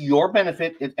it's to your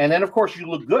benefit, and then of course you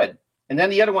look good. And then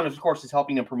the other one, of course, is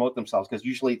helping them promote themselves, because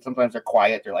usually sometimes they're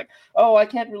quiet. They're like, "Oh, I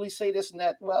can't really say this and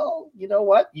that." Well, you know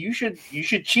what? You should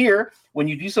cheer when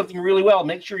you do something really well.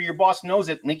 Make sure your boss knows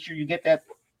it. Make sure you get that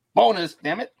bonus.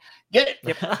 Damn it, get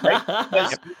it, right?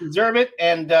 Because you deserve it.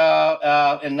 And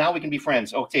now we can be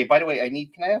friends. Okay. By the way,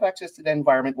 can I have access to that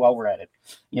environment while we're at it?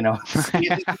 You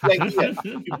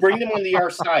bring them on the other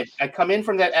side. I come in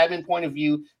from that admin point of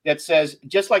view that says,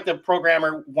 just like the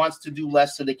programmer wants to do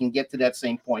less so they can get to that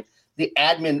same point, the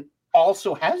admin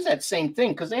also has that same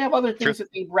thing because they have other things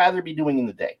that they'd rather be doing in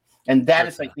the day. And that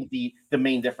is, I think, the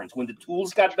main difference. When the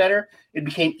tools got better, it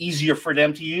became easier for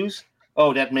them to use.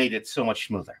 Oh, that made it so much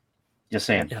smoother. Just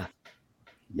saying.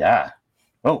 Yeah.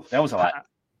 Oh, that was a lot.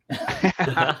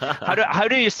 How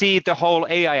do you see the whole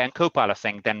AI and Copilot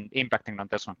thing then impacting on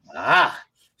this one?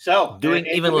 So doing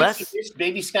even less. This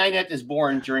baby Skynet is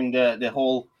born during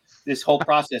this whole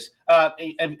process.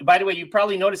 And by the way, you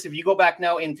probably noticed if you go back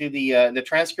now into the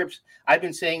transcripts, I've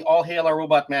been saying all hail our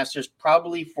robot masters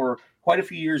probably for quite a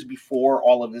few years before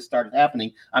all of this started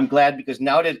happening. I'm glad, because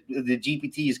now that the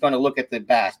GPT is going to look at the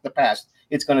past,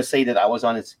 it's going to say that I was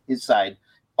on his side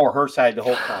or her side the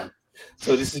whole time.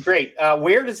 So this is great.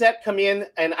 Where does that come in?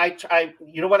 And I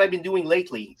you know what I've been doing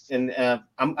lately, and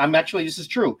I'm actually, this is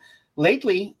true.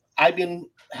 Lately, I've been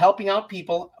helping out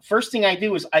people. First thing I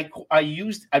do is I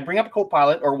bring up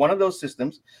Copilot or one of those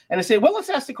systems, and I say, well,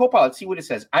 let's ask the Copilot, see what it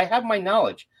says. I have my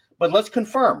knowledge, but let's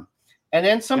confirm. And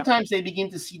then sometimes they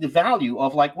begin to see the value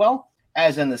of, like, well,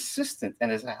 as an assistant and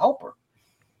as a helper,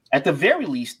 at the very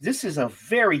least, this is a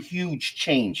very huge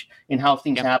change in how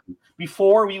things happen.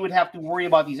 Before, we would have to worry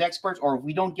about these experts, or if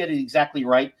we don't get it exactly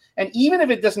right. And even if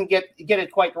it doesn't get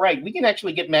it quite right, we can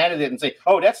actually get mad at it and say,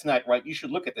 oh, that's not right. You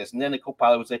should look at this. And then the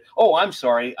Copilot would say, oh, I'm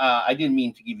sorry. I didn't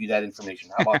mean to give you that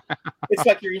information. How about It's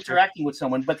like you're interacting with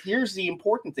someone. But here's the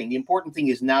important thing. The important thing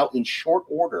is now, in short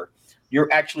order, you're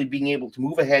actually being able to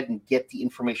move ahead and get the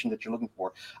information that you're looking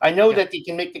for. I know that they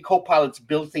can make the Copilots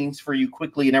build things for you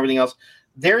quickly and everything else.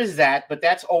 There is that, but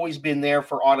that's always been there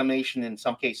for automation in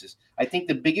some cases. I think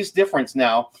the biggest difference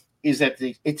now is that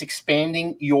it's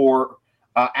expanding your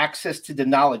access to the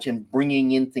knowledge and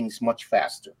bringing in things much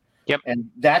faster. And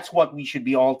that's what we should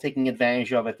be all taking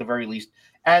advantage of at the very least.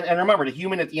 And remember, the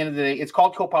human, at the end of the day, it's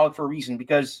called Copilot for a reason,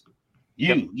 because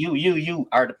you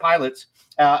are the pilots.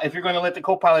 If you're going to let the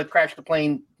Copilot crash the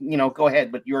plane, go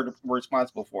ahead, but you're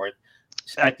responsible for it.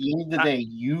 So at the end of the day,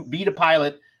 you be the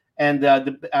pilot. And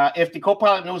if the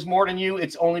Copilot knows more than you,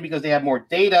 it's only because they have more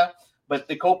data. But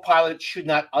the Copilot should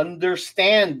not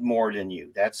understand more than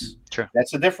you. That's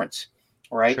the difference,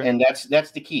 right? And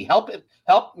that's the key. Help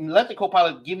let the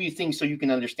Copilot give you things so you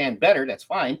can understand better. That's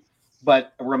fine.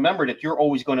 But remember that you're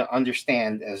always going to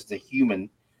understand as the human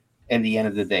in the end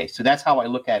of the day. So that's how I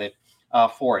look at it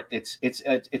for it.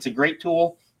 It's a great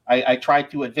tool. I try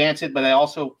to advance it, but I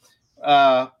also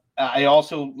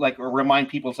like remind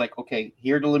people, it's like, okay,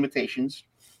 here are the limitations,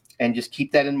 and just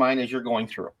keep that in mind as you're going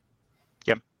through.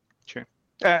 Yep, sure.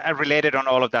 Related on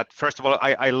all of that, first of all,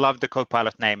 I love the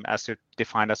Copilot name as you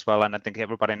defined as well, and I think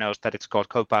everybody knows that it's called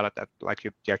Copilot, like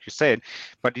you said,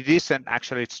 but it isn't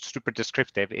actually. It's super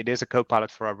descriptive. It is a Copilot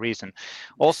for a reason.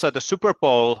 Also, the Super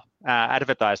Bowl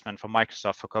advertisement from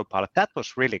Microsoft for Copilot, that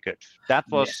was really good. That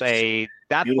was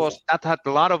that had a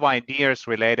lot of ideas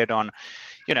related on,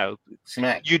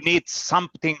 you need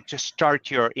something to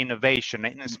start your innovation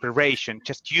and inspiration.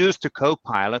 Just use the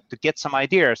Copilot to get some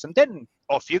ideas, and then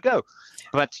off you go.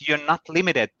 But you're not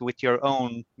limited with your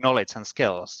own knowledge and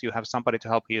skills. You have somebody to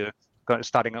help you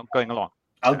going along.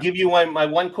 I'll give you my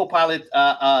one Copilot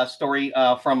story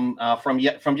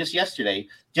from just yesterday.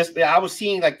 I was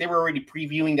seeing like they were already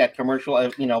previewing that commercial,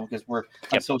 because we're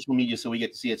on social media, so we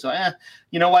get to see it. So,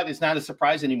 you know what? It's not a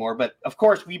surprise anymore. But of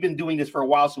course, we've been doing this for a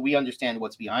while, so we understand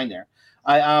what's behind there.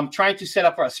 I'm trying to set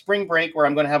up for a spring break where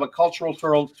I'm going to have a cultural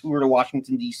tour to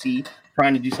Washington, D.C.,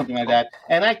 trying to do something like that.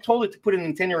 And I told it to put an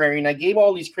itinerary, and I gave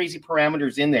all these crazy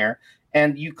parameters in there.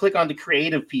 And you click on the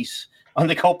creative piece on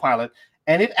the Copilot,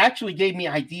 and it actually gave me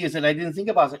ideas that I didn't think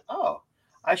about. I was like, oh,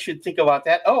 I should think about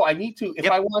that. Oh, I need to, if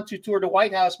I want to tour the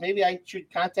White House, maybe I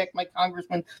should contact my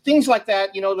congressman. Things like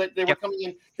that, that they were coming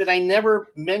in that I never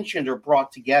mentioned or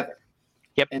brought together.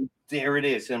 And there it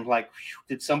is. And I'm like,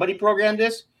 did somebody program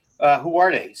this? Who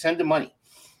are they? Send the money.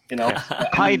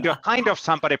 Kind of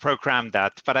somebody programmed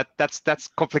that, but that's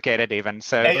complicated even.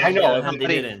 So I know they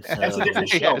didn't. So. That's a different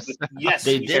show. Yes, yes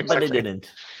they did, but they didn't.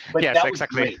 But yes, that was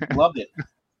exactly. Great. Loved it.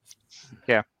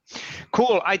 Yeah.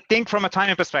 Cool. I think from a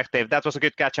timing perspective, that was a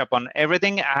good catch up on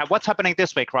everything. What's happening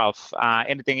this week, Ralph?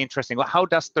 Anything interesting? How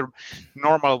does the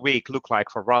normal week look like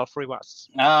for Ralph Rivas?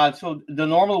 So the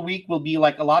normal week will be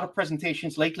like a lot of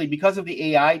presentations lately because of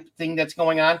the AI thing that's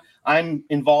going on. I'm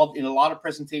involved in a lot of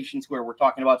presentations where we're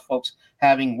talking about folks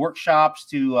having workshops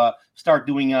to start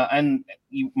doing, and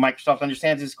Microsoft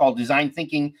understands it's called design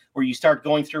thinking, where you start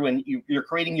going through and you're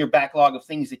creating your backlog of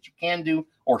things that you can do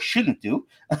or shouldn't do,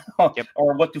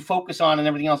 or what to focus on and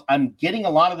everything else. I'm getting a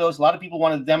lot of those. A lot of people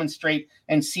want to demonstrate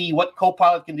and see what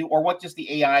Copilot can do or what just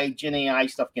the AI, Gen AI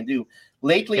stuff can do.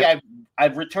 Lately,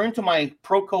 I've returned to my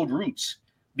pro code roots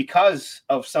because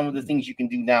of some of the things you can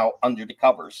do now under the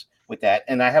covers with that.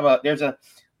 And I have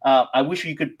I wish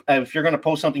you could, if you're going to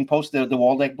post something, post the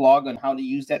Waldeck blog on how to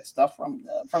use that stuff from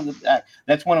the.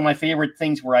 That's one of my favorite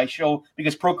things where I show,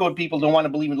 because pro code people don't want to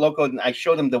believe in low code, and I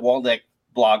show them the Waldeck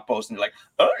blog post, and they're like,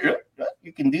 "Oh, yeah,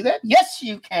 you can do that? Yes,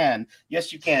 you can.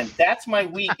 Yes, you can." That's my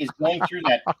week, is going through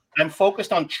that. I'm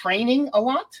focused on training a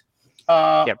lot.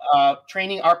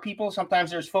 Training our people. Sometimes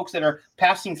there's folks that are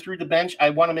passing through the bench. I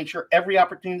want to make sure every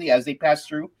opportunity as they pass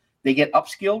through, they get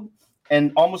upskilled.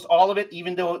 And almost all of it,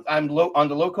 even though I'm on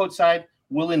the low code side,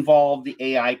 will involve the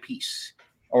AI piece,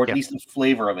 or at least the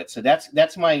flavor of it. So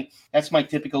that's my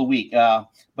typical week.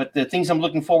 But the things I'm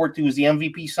looking forward to is the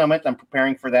MVP summit. I'm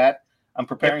preparing for that. I'm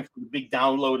preparing for the big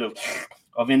download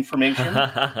of information.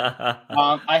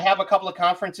 I have a couple of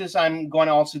conferences I'm going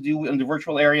to also do in the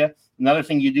virtual area. Another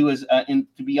thing you do is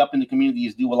to be up in the community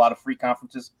is do a lot of free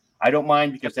conferences. I don't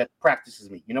mind because that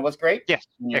practices me. You know what's great? Yes,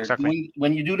 exactly.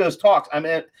 When you do those talks,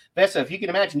 Vesa, if you can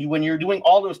imagine, when you're doing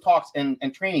all those talks and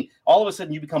training, all of a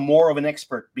sudden you become more of an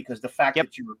expert because the fact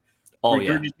that you're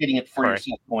regurgitating it for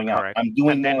yourself going out. Correct. I'm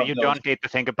doing and then you don't need to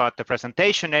think about the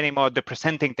presentation anymore, the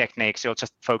presenting techniques. You'll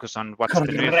just focus on what's the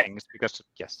new things because,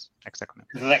 yes, exactly.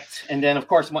 Correct. And then, of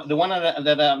course, the one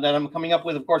that I'm coming up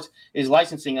with, of course, is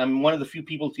licensing. I'm one of the few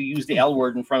people to use the L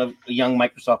word in front of young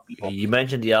Microsoft people. You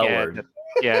mentioned the L word.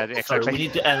 Yeah, exactly. Sorry, we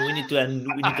need to end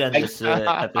this episode.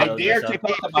 I dare to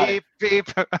talk about it.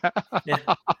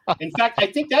 In fact, I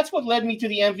think that's what led me to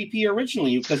the MVP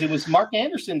originally, because it was Mark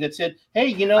Anderson that said, "Hey,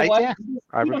 you know what? Yeah,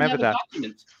 I remember that."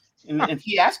 Document. And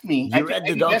he asked me. You read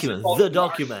the document. The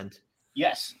document.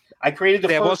 Yes, I created the.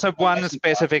 There was one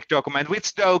specific document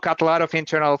which though got a lot of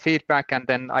internal feedback, and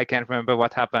then I can't remember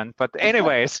what happened. But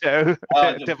anyway, so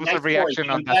there was a reaction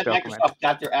on that document. Microsoft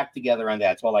got their act together on that.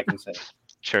 That's all I can say.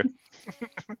 Sure.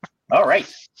 All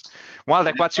right. Well,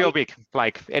 what's your week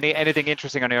like? Anything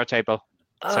interesting on your table?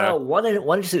 So we're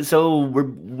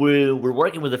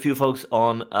working with a few folks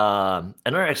on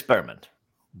another experiment.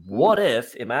 What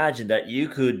if, imagine that you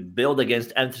could build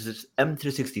against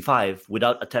M365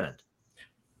 without a tenant?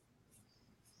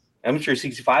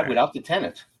 M365 without the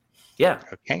tenant. Yeah.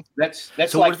 Okay. That's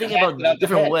so like we're thinking about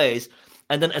different ways.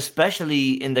 And then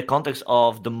especially in the context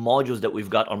of the modules that we've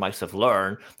got on Microsoft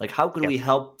Learn, like how could we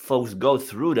help folks go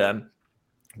through them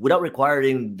without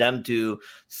requiring them to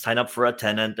sign up for a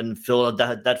tenant and fill out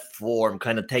that form,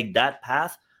 kind of take that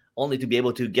path, only to be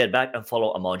able to get back and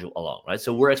follow a module along, right?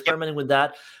 So we're experimenting with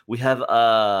that. We have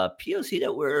a POC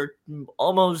that we're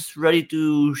almost ready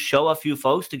to show a few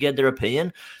folks to get their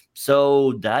opinion.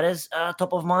 So that is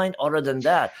top of mind. Other than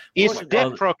that, is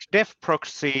dev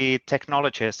proxy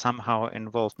technology somehow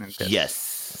involved in this? Yes.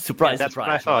 Surprise,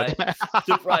 surprise,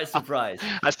 right? surprise.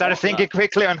 I started thinking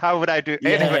quickly on how would I do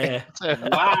anyway.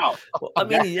 Wow. Well, I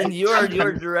mean, and you're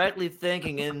directly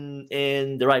thinking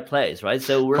in the right place, right?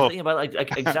 So we're thinking about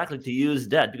like exactly to use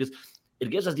that, because it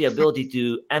gives us the ability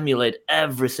to emulate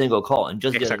every single call. And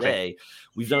just the other day,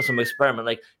 we've done some experiment.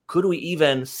 Like, could we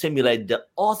even simulate the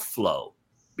auth flow?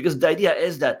 Because the idea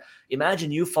is that imagine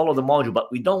you follow the module,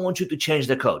 but we don't want you to change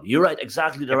the code. You write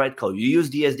exactly the right code. You use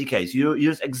the SDKs. You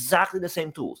use exactly the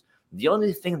same tools. The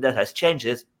only thing that has changed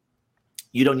is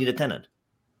you don't need a tenant.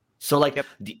 So like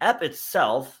the app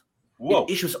itself,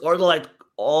 it issues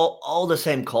all the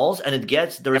same calls, and it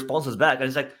gets the responses back. And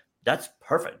it's like, that's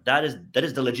perfect. That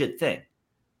is the legit thing.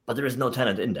 But there is no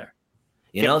tenant in there.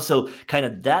 You know, so kind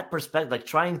of that perspective, like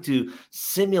trying to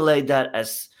simulate that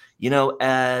as,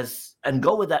 and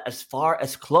go with that as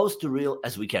close to real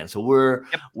as we can. So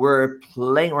we're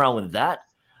playing around with that.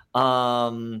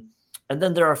 And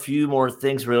then there are a few more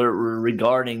things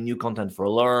regarding new content for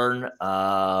Learn.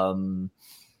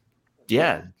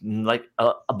 Like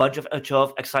a bunch of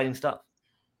exciting stuff.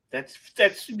 That's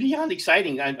beyond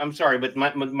exciting. I'm sorry, but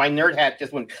my nerd hat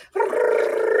just went.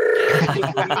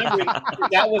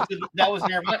 that was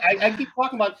there. I keep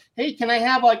talking about, hey, can I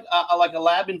have like a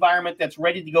lab environment that's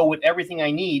ready to go with everything I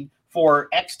need for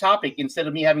X topic instead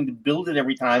of me having to build it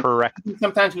every time? Correct.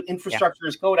 Sometimes with infrastructure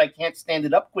as code, I can't stand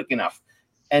it up quick enough.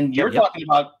 And you're talking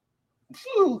about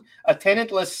a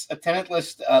tenantless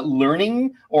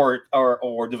learning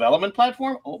or development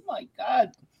platform. Oh my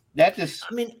God. That is.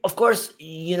 I mean, of course,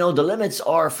 the limits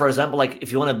are, for example, like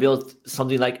if you want to build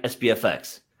something like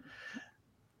SPFX,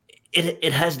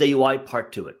 it has the UI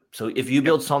part to it. So if you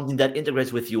build something that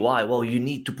integrates with UI, well, you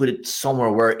need to put it somewhere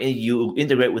where you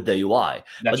integrate with the UI.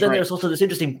 But then there's also this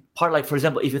interesting part, like, for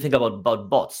example, if you think about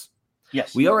bots.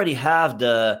 Yes. We already have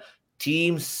the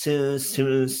team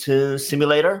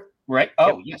simulator. Right.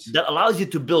 Oh, yes. That allows you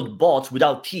to build bots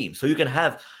without Teams. So you can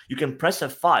press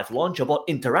F5, launch a bot,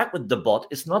 interact with the bot.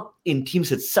 It's not in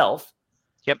Teams itself.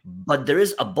 Yep. But there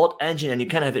is a bot engine, and you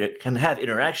can have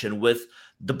interaction with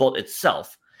the bot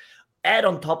itself. Add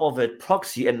on top of it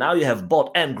proxy, and now you have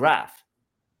bot and graph.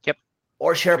 Yep.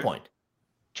 Or SharePoint.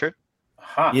 True.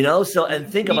 So and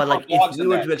think about like if we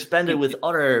were to expand it with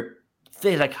other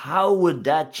things, like how would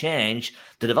that change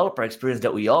the developer experience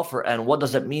that we offer, and what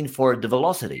does that mean for the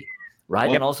velocity,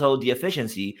 right? And also the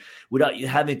efficiency without you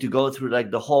having to go through like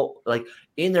the whole like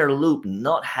inner loop,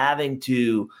 not having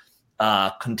to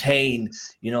contain,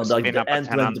 the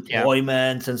end-to-end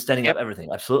deployments and standing up everything.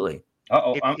 Absolutely.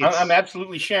 I'm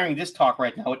absolutely sharing this talk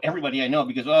right now with everybody I know,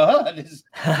 because this is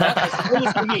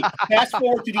for me. Fast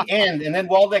forward to the end, and then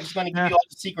Waldek's going to give you all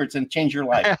the secrets and change your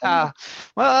life.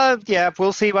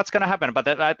 We'll see what's going to happen. But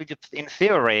in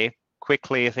theory,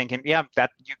 quickly thinking, that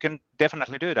you can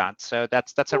definitely do that. So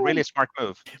that's a really smart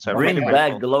move. So bring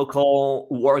back the local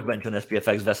workbench on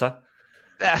SPFX, Vesa.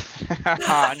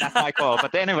 Not my call,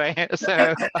 but anyway.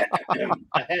 So,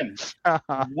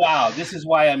 wow, this is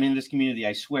why I'm in this community.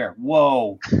 I swear.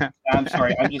 Whoa, I'm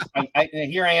sorry.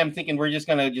 Here I am thinking we're just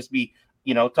gonna be,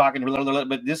 talking a little,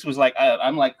 but this was like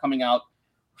I'm like coming out.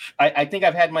 I think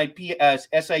I've had my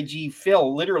SIG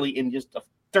fill literally in just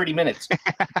 30 minutes.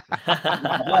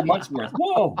 A whole month's worth.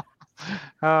 Whoa.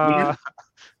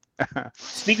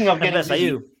 Speaking of getting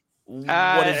SIU.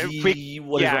 Quickly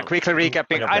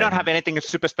recapping. I don't have anything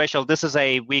super special. This is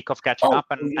a week of catching up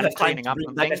and cleaning up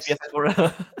some things.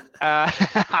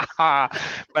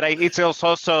 But it's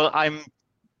also I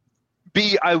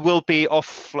will be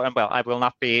off. Well, I will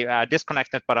not be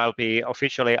disconnected, but I'll be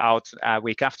officially out a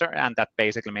week after, and that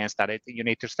basically means that you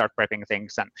need to start prepping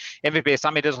things. And MVP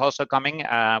Summit is also coming.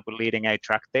 We're leading a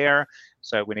track there,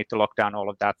 so we need to lock down all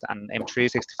of that. And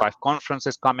M365 conference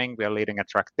is coming. We are leading a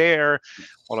track there.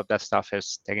 All of that stuff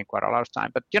is taking quite a lot of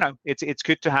time. But it's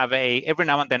good to have every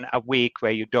now and then a week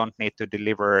where you don't need to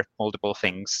deliver multiple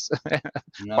things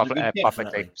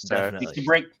publicly. So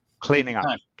break. Cleaning up,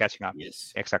 catching up.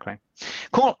 Yes, exactly.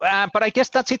 Cool. But I guess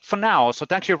that's it for now. So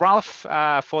thank you, Ralph,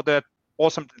 for the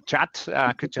awesome chat.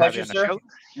 Good to have you on the show.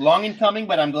 Long in coming,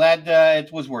 but I'm glad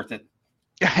it was worth it.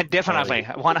 Definitely,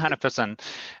 100%.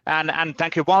 And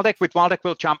thank you, Waldek. With Waldek,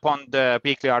 we'll jump on the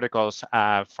weekly articles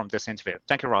from this interview.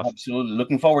 Thank you, Ralph. Absolutely.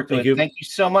 Looking forward to it. Thank you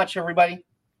so much, everybody.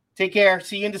 Take care.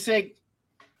 See you in the SIG.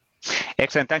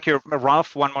 Excellent. Thank you,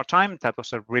 Ralph, one more time. That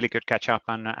was a really good catch up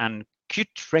and good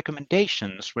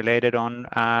recommendations related on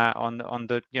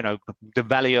the the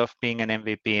value of being an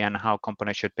MVP and how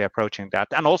companies should be approaching that.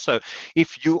 And also,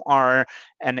 if you are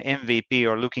an MVP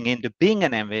or looking into being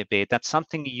an MVP, that's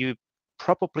something you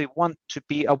probably want to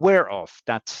be aware of,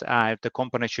 that the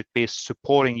company should be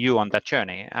supporting you on that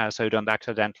journey, so you don't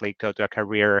accidentally go to a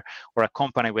career or a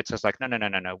company which is like, no,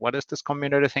 what is this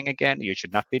community thing again? You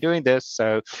should not be doing this.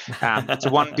 So that's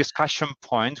one discussion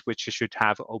point which you should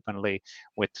have openly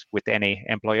with any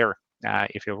employer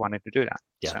if you're wanting to do that.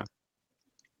 Yeah. So.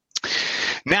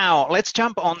 Now, let's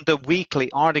jump on the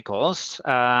weekly articles,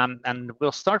 and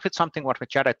we'll start with something what we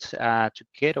chatted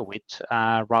together with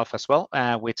Ralph as well,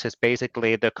 which is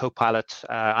basically the Copilot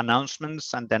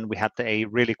announcements, and then we had a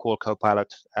really cool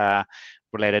Copilot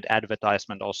related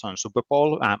advertisement also on Super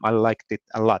Bowl. I liked it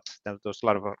a lot. There was a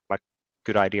lot of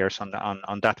good ideas on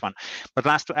that one. But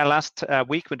last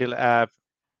week we did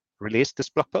released this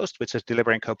blog post, which is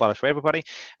delivering Copilot for everybody.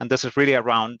 And this is really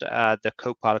around the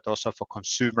Copilot also for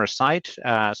consumer side.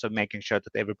 So making sure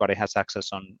that everybody has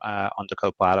access on the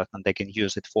Copilot and they can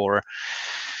use it for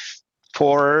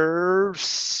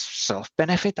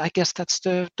self-benefit. I guess that's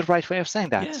the right way of saying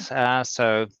that.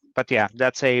 Yeah. But yeah,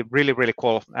 that's a really, really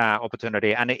cool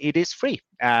opportunity, and it is free.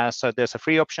 So there's a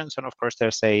free options, and of course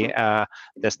there's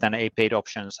then a paid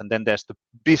options, and then there's the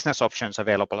business options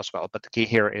available as well. But the key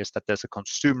here is that there's a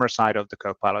consumer side of the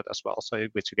Copilot as well, so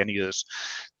which you can use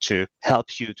to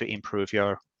help you to improve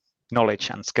your knowledge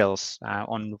and skills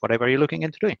on whatever you're looking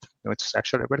into doing, which is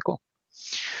actually really cool.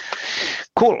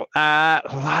 Cool. A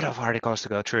lot of articles to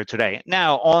go through today.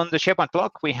 Now, on the SharePoint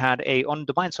blog, we had a On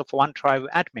the Minds of OneDrive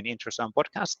admin interest on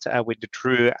podcast with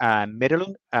Drew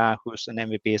Medelung, who's an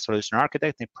MVP solution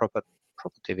architect in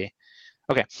ProperTV.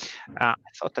 Okay, I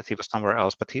thought that he was somewhere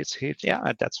else, but he's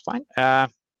yeah, that's fine.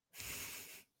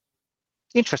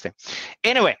 Interesting.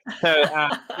 Anyway, so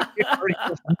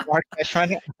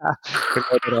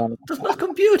does not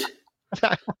compute.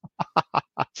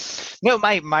 No,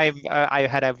 I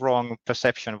had a wrong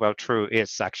perception. Well, true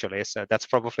is actually, so that's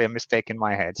probably a mistake in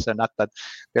my head. So not that,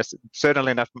 there's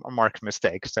certainly not a marked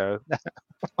mistake. So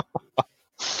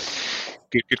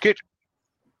good.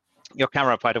 Your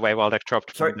camera, by the way, while that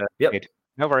dropped. Sorry. Yep.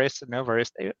 No worries.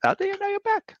 How do you know you're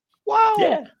back? Wow.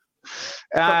 Yeah.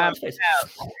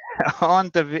 On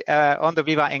the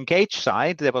Viva Engage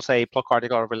side, there was a blog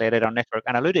article related on network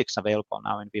analytics available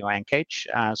now in Viva Engage.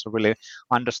 So really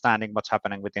understanding what's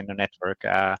happening within the network,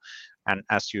 and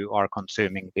as you are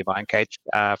consuming Viva Engage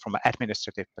from an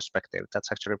administrative perspective,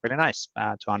 that's actually really nice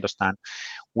to understand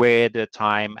where the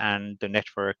time and the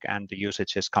network and the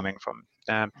usage is coming from.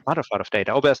 A lot of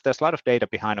data. There's a lot of data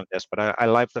behind of this, but I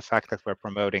like the fact that we're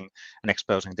promoting and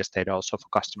exposing this data also for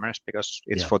customers because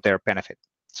it's for their benefit.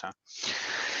 So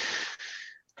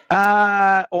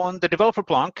on the developer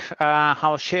blog,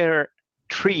 how Share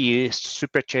Tree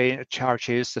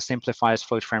supercharges the simplifies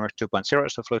Fluid Framework 2.0.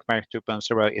 So Fluid Framework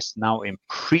 2.0 is now in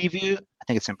preview. I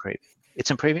think it's in preview. It's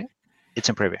in preview? It's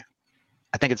in preview.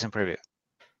 I think it's in preview.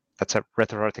 That's a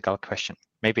rhetorical question.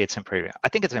 Maybe it's in preview. I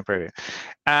think it's in preview.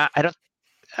 Now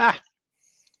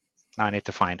I need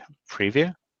to find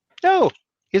preview. No.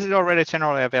 Is it already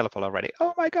generally available already?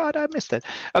 Oh my God, I missed it.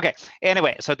 Okay,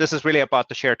 anyway, so this is really about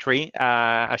the shared tree,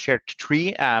 and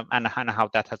how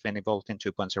that has been evolved in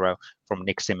 2.0 from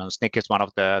Nick Simmons. Nick is one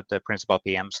of the principal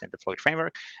PMs in the Fluid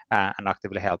framework and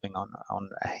actively helping on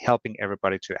helping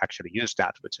everybody to actually use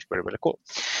that, which is really, really cool.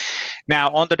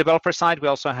 Now, on the developer side, we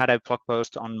also had a blog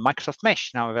post on Microsoft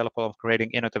Mesh, now available of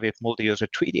creating innovative multi-user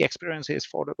 3D experiences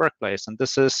for the workplace. And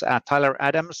this is Tyler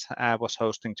Adams was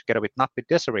hosting together with not with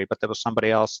Desiree, but there was somebody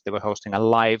else. They were hosting a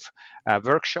live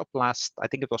workshop last, I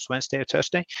think it was Wednesday or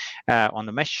Thursday, on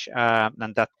the Mesh.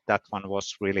 And that one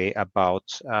was really about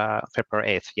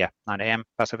February 8th, 9 a.m.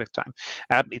 Pacific time.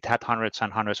 It had hundreds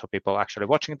and hundreds of people actually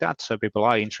watching that. So people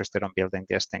are interested in building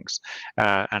these things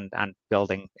and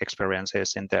building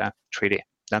experiences in the 3D.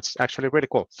 That's actually really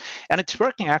cool. And it's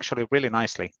working actually really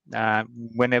nicely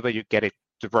whenever you get it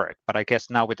to work. But I guess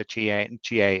now with the GA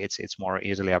it's more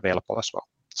easily available as well.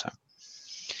 So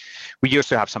we used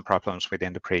to have some problems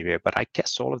within the preview, but I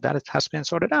guess all of that has been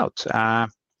sorted out.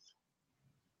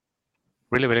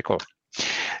 Really, really cool.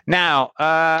 Now,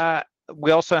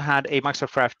 we also had a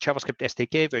Microsoft Graph JavaScript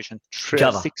SDK version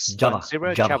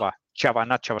 6.0. Java,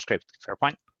 not JavaScript. Fair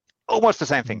point. almost the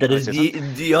same thing. That is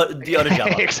the other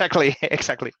Java. exactly.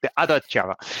 The other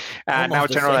Java. Now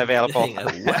generally available.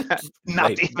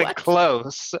 Not even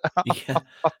close. Yeah.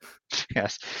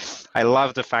 Yes. I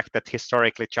love the fact that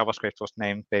historically JavaScript was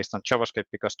named based on JavaScript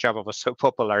because Java was so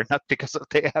popular, not because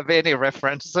they have any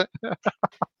reference. Anyway.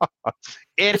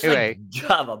 It's like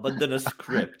Java, but then a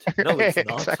script. No, it's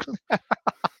not. Exactly.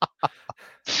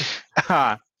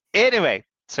 Anyway,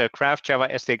 so Craft Java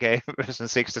SDK version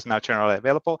 6 is now generally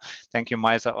available. Thank you,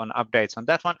 Maisa, on updates on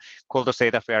that one. Cool to say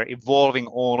that we are evolving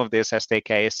all of these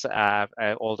SDKs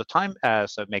all the time,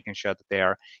 so making sure that they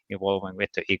are evolving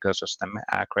with the ecosystem.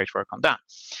 Great work on that.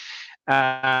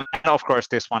 And of course,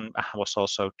 this one was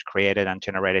also created and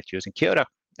generated using Kyoto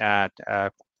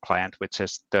client, which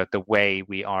is the way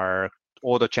we are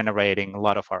auto-generating a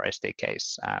lot of our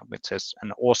SDKs, which is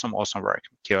an awesome work.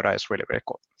 Kyoto is really, really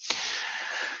cool.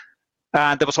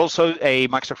 There was also a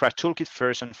Microsoft Toolkit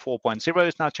version 4.0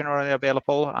 is now generally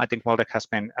available. I think Waldek has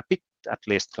been a bit, at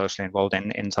least closely involved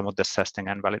in some of this testing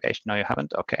and validation. No, you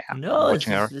haven't? Okay. No, it's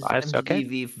okay.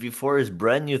 V4 is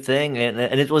brand new thing, and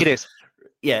it was. It is.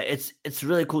 Yeah, it's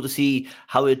really cool to see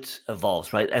how it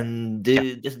evolves, right? And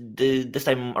this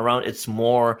time around, it's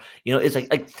more, it's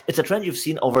like it's a trend you've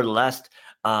seen over the last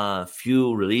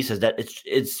few releases, that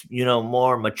it's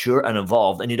more mature and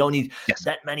evolved, and you don't need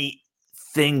that many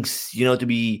things to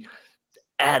be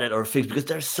added or fixed because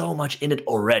there's so much in it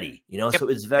already, so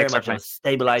it's very much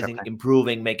stabilizing,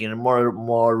 improving, making it more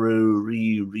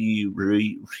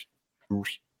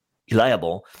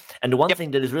reliable. And the one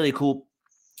thing that is really cool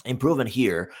improvement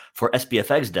here for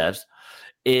SPFX devs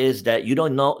is that you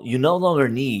no longer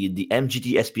need the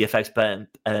MGT SPFX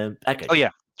package. Oh yeah,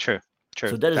 true.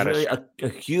 So that is really a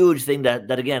huge thing that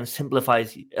again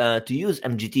simplifies to use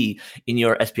MGT in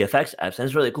your SPFX apps. And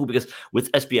it's really cool because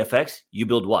with SPFX, you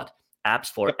build what? Apps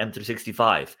for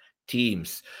M365,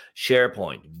 Teams,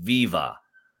 SharePoint, Viva,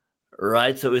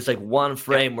 right? So it's like one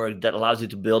framework that allows you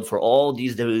to build for all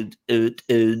these different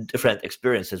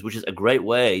experiences, which is a great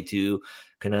way to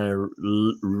kind of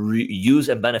use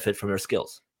and benefit from your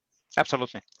skills.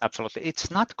 Absolutely.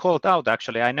 It's not called out,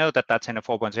 actually. I know that that's in a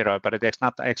 4.0, but it's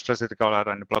not explicitly called out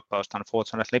in the blog post,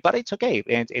 unfortunately. But it's okay.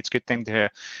 It's a good thing to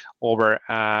over.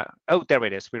 Oh, there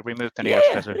it is. We removed the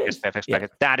SPFX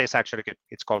package. That is actually good.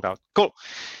 It's called out. Cool.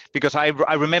 Because I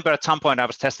remember at some point I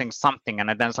was testing something, and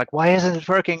then it's like, why isn't it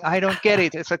working? I don't get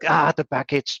it. It's like, the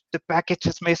package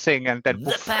is missing, and then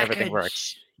everything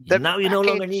works. Now you no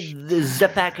longer need the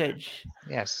package.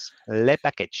 Yes, le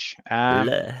package.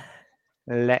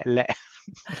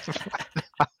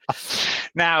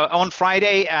 Now, on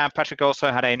Friday, Patrick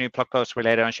also had a new blog post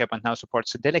related on SharePoint now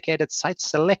supports dedicated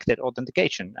site-selected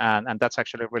authentication, and that's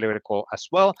actually really, really cool as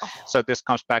well. So this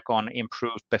comes back on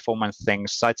improved performance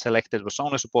things. Site-selected was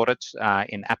only supported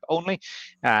in app only.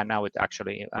 Now it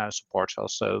actually supports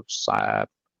also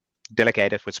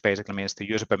delegated, which basically means the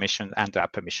user permission and the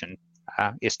app permission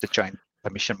is the joint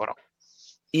permission model.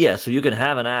 Yeah, so you can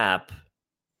have an app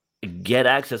get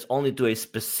access only to a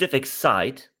specific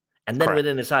site, and then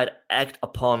within the site act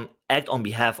on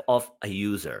behalf of a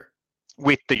user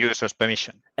with the user's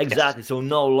permission. Exactly. So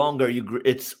no longer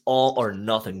it's all or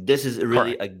nothing. This is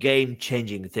really a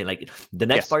game-changing thing. Like the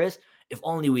next part is, if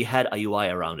only we had a UI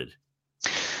around it.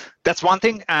 That's one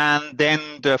thing, and then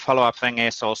the follow-up thing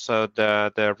is also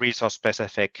the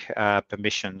resource-specific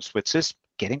permissions, which is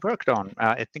getting worked on.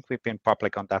 I think we've been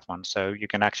public on that one, so you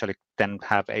can actually then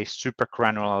have a super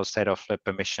granular set of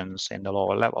permissions in the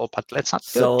lower level. But let's not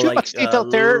go too much detail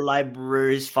there.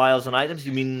 Libraries, files, and items.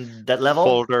 You mean that level?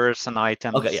 Folders and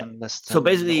items. Okay, yeah. And so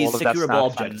basically, securable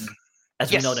objects,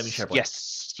 as we know them in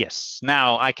SharePoint. Yes.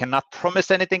 Now, I cannot promise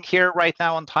anything here right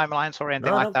now on timelines or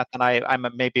anything like that, and I'm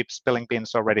maybe spilling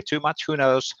beans already too much. Who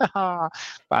knows?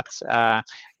 But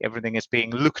everything is being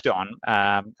looked on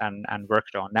and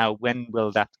worked on. Now, when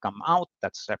will that come out?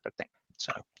 That's a separate thing.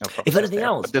 So, no problem. If anything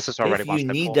else, but this is already if you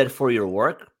need that for your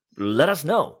work, let us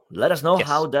know. Let us know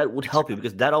how that would help you,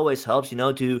 because that always helps,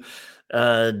 to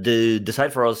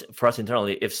decide for us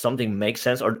internally if something makes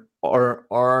sense or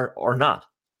not.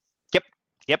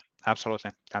 Yep, absolutely.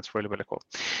 That's really, really cool.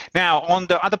 Now, on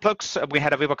the other blogs, we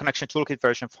had a Viva Connection Toolkit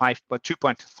version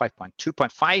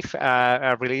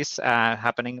 2.5 release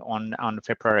happening on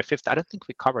February 5th. I don't think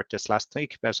we covered this last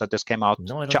week, so this came out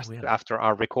just after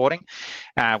our recording,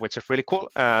 which is really cool.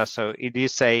 So it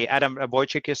is Adam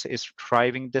Wojcik is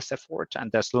driving this effort,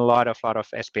 and there's a lot of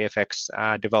SPFX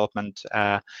development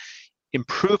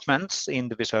improvements in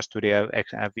the Visual Studio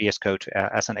VS Code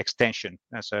as an extension.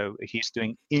 So he's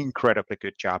doing incredibly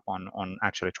good job on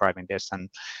actually driving this and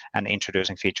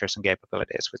introducing features and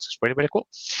capabilities, which is really, really cool.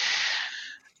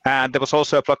 And there was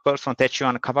also a blog post from Techu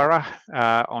and Kavara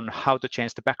on how to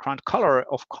change the background color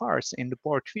of cars in the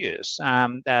board views.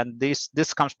 And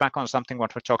this comes back on something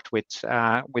what we talked with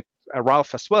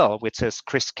Ralph as well, which is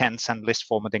Chris Kent's and list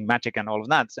formatting magic and all of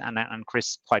that. And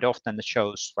Chris quite often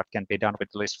shows what can be done with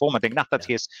list formatting. Not that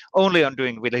he's only on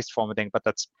doing with list formatting, but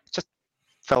that's just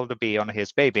felt to be on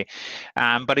his baby.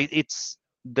 But it's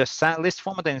the list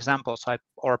formatting examples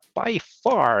are by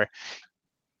far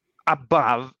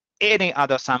above any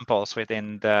other samples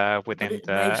within the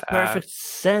makes perfect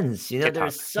sense.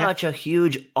 there's such a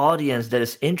huge audience that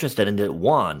is interested in it.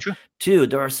 One, two,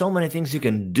 there are so many things you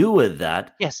can do with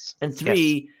that. Yes. And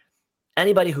three,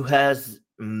 anybody who has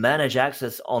manage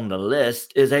access on the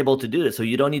list is able to do this. So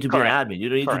you don't need to be an admin. You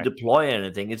don't need to deploy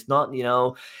anything. It's not,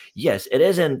 yes, it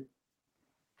isn't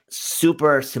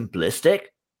super simplistic.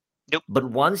 Nope. But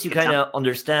once you kind of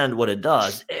understand what it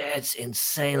does, it's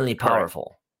insanely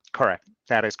powerful. Correct.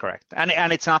 That is correct. And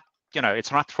it's not,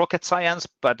 it's not rocket science,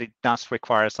 but it does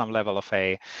require some level of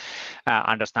a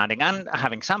understanding. And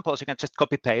having samples, you can just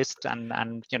copy paste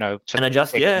and just and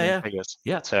adjust.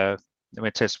 Yeah. So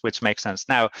which makes sense.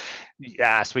 Now,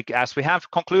 as we have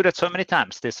concluded so many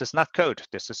times, this is not code.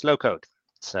 This is low code.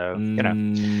 So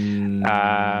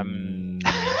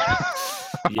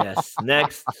yes.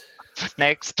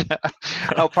 Next,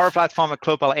 our Power Platform, a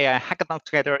global AI hackathon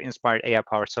together, inspired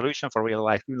AI-powered solution for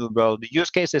real-life, real-world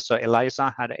use cases. So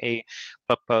Eliza had a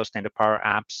blog post in the Power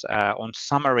Apps on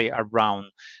summary around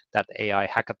that AI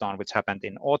hackathon, which happened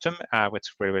in autumn, which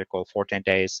was really cool, 14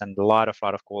 days, and a lot of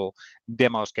cool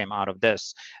demos came out of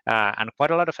this. And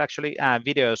quite a lot of actually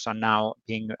videos are now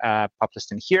being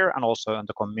published in here and also on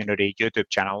the community YouTube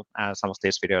channel. Some of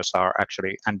these videos are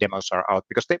actually, and demos are out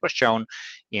because they were shown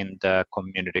in the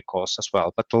community course as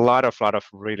well. But a lot of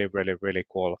really, really, really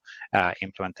cool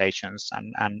implementations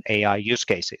and AI use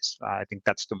cases. I think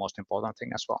that's the most important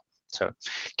thing as well. So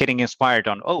getting inspired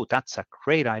on, oh, that's a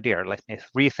great idea. Let me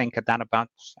rethink that about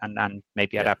and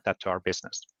maybe adapt that to our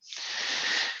business.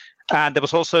 And there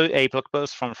was also a blog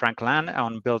post from Frank Lan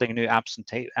on building new apps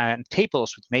and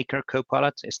tables with Maker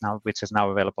Copilot, which is now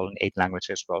available in 8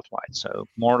 languages worldwide. So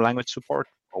more language support,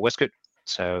 always good.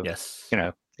 So, yes.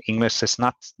 English is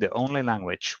not the only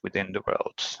language within the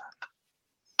world.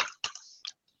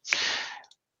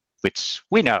 Which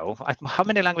we know. How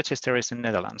many languages there is in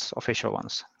Netherlands, official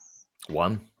ones?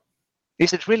 1.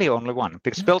 Is it really only 1?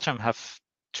 Because Belgium have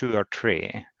 2 or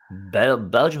 3.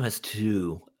 Belgium has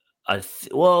 2.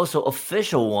 So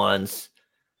official ones.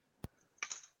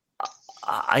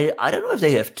 I don't know if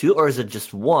they have 2 or is it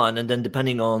just 1, and then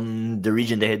depending on the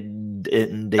region they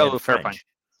have fair French. point.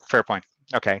 Fair point.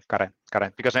 Okay, got it.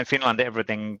 Because in Finland,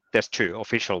 there's 2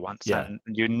 official ones, and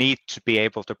you need to be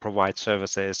able to provide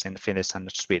services in Finnish and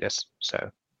Swedish.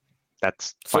 So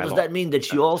that's. So does that mean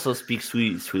that you also speak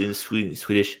Swedish?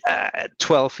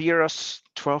 12 years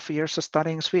of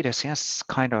studying Swedish. Yes,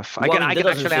 kind of. I can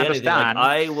actually understand.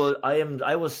 Like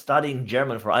I was studying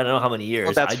German for I don't know how many years.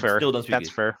 Well, that's fair. Still don't speak that's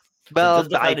it. fair. Well,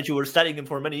 just the fact that you were studying it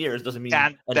for many years doesn't mean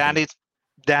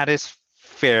that is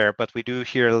fair, but we do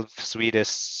hear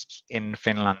Swedish in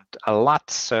Finland a lot,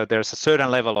 so there's a certain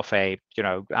level of basic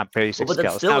but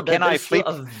skills. Still, now, can I flip?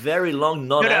 A very long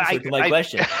non-answer to my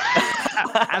question.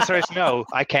 Answer is no,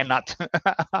 I cannot.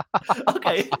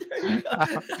 Okay.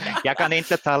 Jag kan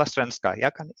inte tala svenska. Yeah,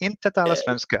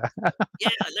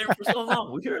 I learned for so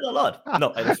long. We hear it a lot.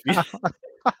 No, I don't speak.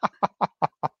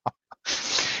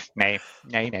 Nay.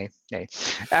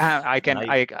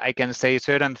 I can say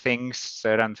certain things,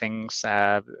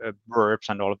 verbs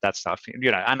and all of that stuff,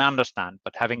 and understand.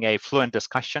 But having a fluent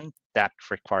discussion, that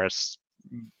requires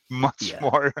much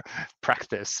more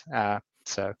practice.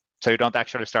 So you don't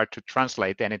actually start to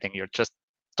translate anything. You're just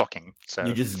talking. So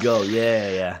you just go.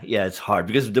 Yeah. It's hard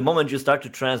because the moment you start to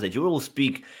translate, you will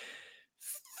speak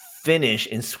Finnish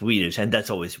in Swedish, and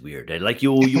that's always weird. Like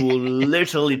you will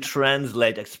literally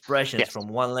translate expressions from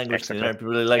one language to another.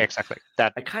 Really, exactly.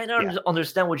 That I kind of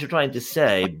understand what you're trying to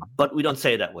say, but we don't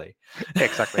say it that way.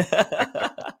 Exactly.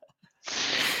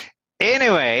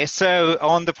 Anyway, so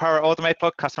on the Power Automate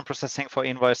blog, custom processing for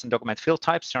invoice and document field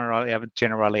types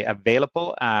generally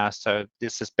available. So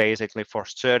this is basically for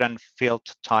certain field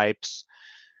types.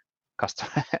 Custom.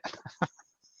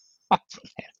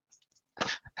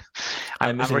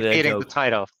 I'm repeating the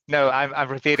title. No, I'm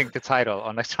repeating the title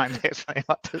on next time to explain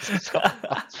what this is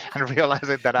and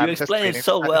realizing that I'm just explain it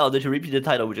so well that you repeat the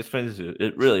title, which explains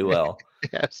it really well.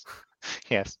 Yes.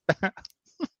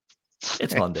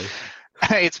 It's Monday.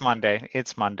 It's Monday,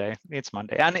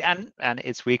 and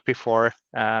it's week before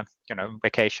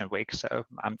vacation week. So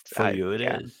for you it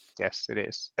is. Yes, it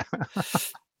is.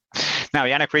 Now,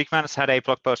 Yannick Riekmans had a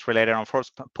blog post related on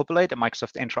force populate a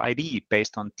Microsoft Entra ID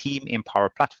based on Team Empower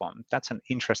platform. That's an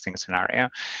interesting scenario.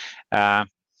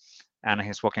 And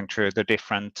he's walking through the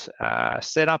different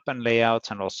setup and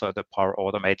layouts and also the Power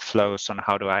Automate flows on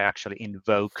how do I actually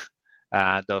invoke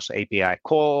those API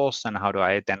calls and how do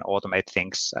I then automate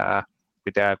things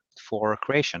with that for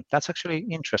creation. That's actually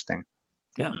interesting.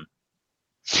 Yeah.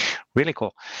 Really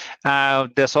cool.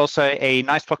 There's also a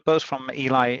nice blog post from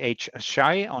Eli H.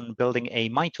 Shai on building a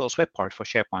MyTools web part for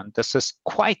SharePoint. This is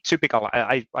quite typical.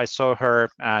 I saw her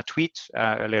tweet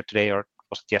earlier today, or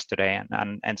was it yesterday,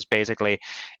 and it's basically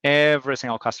every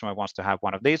single customer wants to have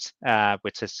one of these,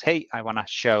 which says, hey, I want to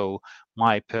show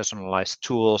my personalized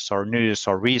tools or news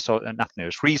or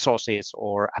resources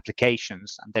or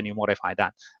applications, and then you modify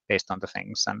that based on the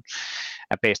things and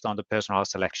based on the personal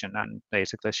selection. And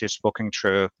basically she's walking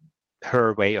through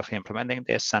her way of implementing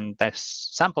this, and this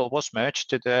sample was merged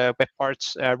to the web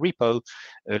parts repo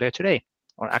earlier today.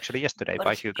 Or actually yesterday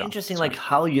by Hugo. Interesting, like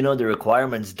how the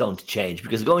requirements don't change,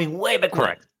 because going way back.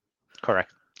 Correct.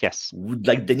 Yes.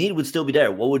 Like the need would still be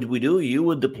there. What would we do? You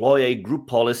would deploy a group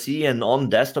policy, and on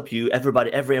desktop,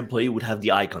 every employee would have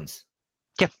the icons.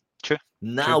 Yeah, true.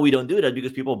 Now we don't do that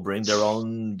because people bring their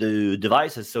own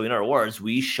devices. So in other words,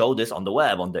 we show this on the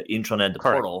web, on the intranet, the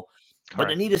portal, but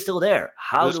the need is still there.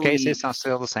 Those cases are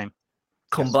still the same.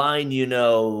 Combine,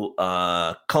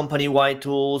 company-wide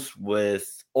tools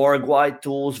with org-wide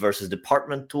tools versus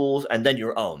department tools, and then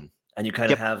your own, and you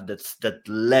kind of have that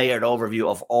layered overview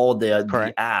of all the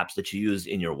apps that you use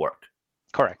in your work.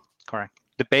 Correct.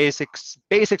 The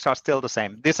basics are still the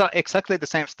same. These are exactly the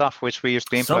same stuff which we used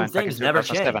to implement. Some things never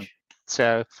change.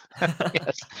 So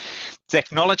yes,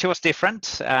 technology was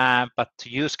different, but the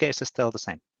use case is still the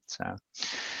same. So.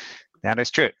 That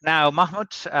is true. Now,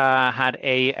 Mahmoud had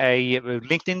a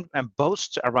LinkedIn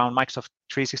post around Microsoft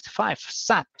 365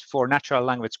 SAT for natural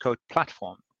language code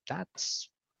platform. That's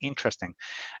interesting.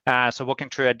 So walking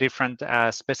through a different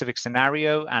specific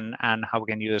scenario and how we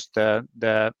can use the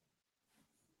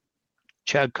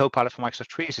Copilot for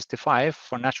Microsoft 365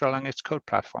 for natural language code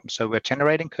platform. So we're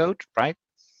generating code, right?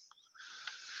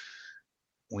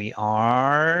 We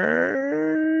are...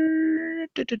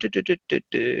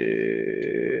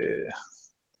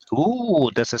 Ooh,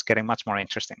 this is getting much more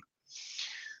interesting.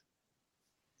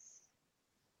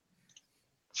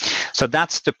 So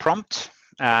that's the prompt,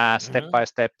 step by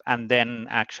step, and then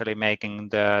actually making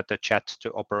the chat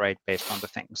to operate based on the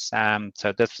things.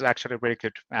 So this is actually really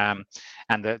good. And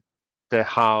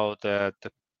how the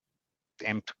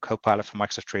Copilot for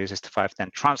Microsoft 365 then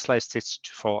translates this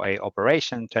for a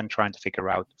operation, then trying to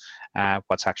figure out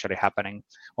what's actually happening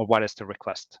or what is the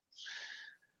request.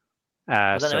 So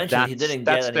that's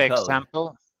the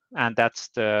example, and that's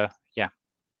the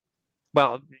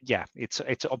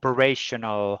it's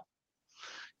operational.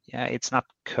 Yeah, it's not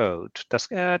code.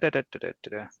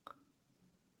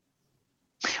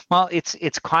 Well,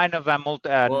 it's kind of a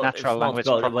natural language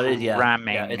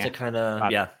programming. It's a kind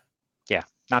of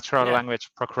natural language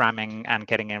programming and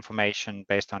getting information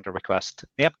based on the request.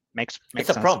 Yep, makes it's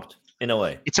sense. A prompt in a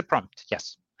way. It's a prompt,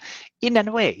 yes. In a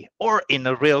way, or in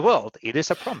the real world, it is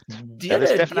a prompt. The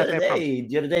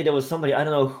other day, there was somebody, I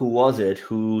don't know who was it,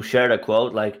 who shared a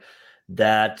quote like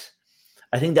that.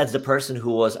 I think that's the person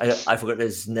who was, I forgot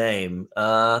his name,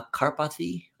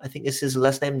 Karpathy, I think is his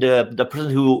last name. The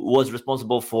person who was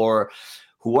responsible who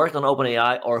worked on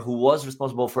OpenAI, or who was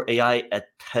responsible for AI at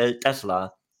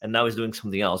Tesla, and now is doing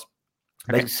something else.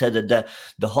 They said that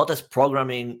the hottest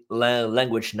programming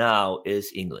language now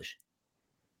is English.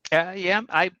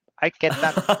 I get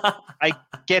that. I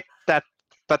get that.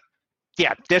 But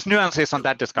yeah, there's nuances on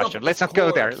that discussion. Let's not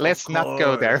go there. Let's not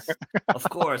go there. Of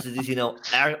course, it is,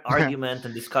 argument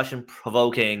and discussion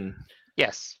provoking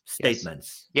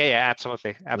statements. Yeah,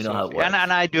 absolutely. We know how it works.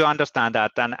 And I do understand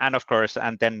that. And of course,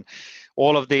 and then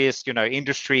all of these,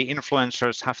 industry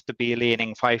influencers have to be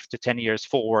leaning 5 to 10 years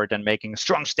forward and making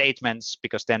strong statements,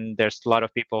 because then there's a lot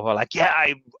of people who are like, yeah,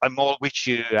 I'm all with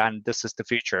you, and this is the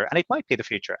future. And it might be the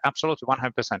future, absolutely,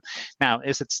 100%. Now,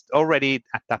 is it already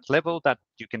at that level that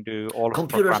you can do all of the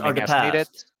programming as needed?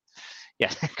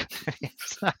 Yeah.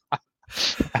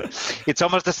 It's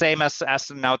almost the same as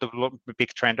now the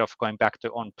big trend of going back to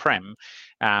on-prem.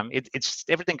 It's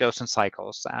everything goes in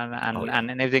cycles,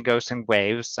 and everything goes in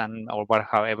waves, and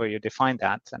however you define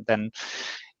that. And then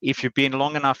if you've been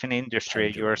long enough in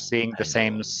industry, you are seeing the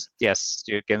same. Yes,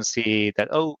 you can see that.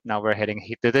 Oh, now we're heading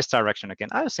to this direction again.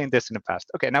 I've seen this in the past.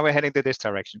 Okay, now we're heading to this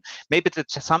direction. Maybe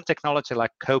some technology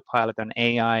like Copilot and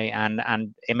AI and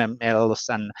MMLs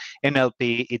and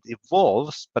NLP, it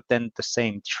evolves, but then the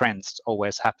same trends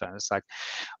always happen. It's like,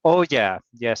 oh yeah,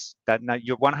 yes, that now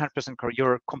you're 100% correct.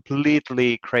 Your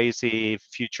completely crazy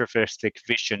futuristic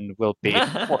vision will be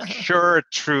for sure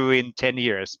true in 10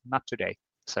 years, not today.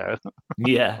 So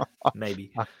yeah,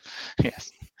 maybe.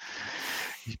 Yes.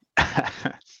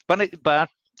 but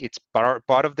it's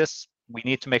part of this. We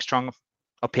need to make strong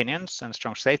opinions and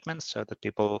strong statements so that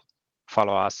people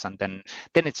follow us, and then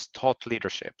it's thought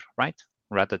leadership, right?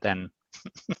 Rather than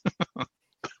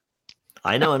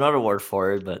I know another word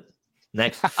for it, but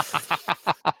next.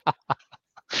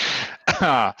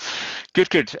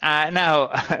 Good.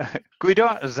 Now,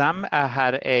 Guido Zam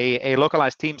had a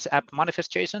localized Teams app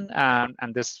manifestation,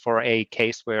 and this for a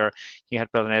case where he had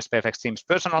built an SPFX Teams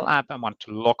personal app and want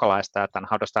to localize that, and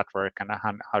how does that work, and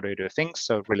how do you do things?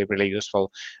 So really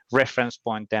useful reference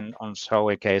point then on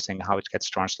showcasing how it gets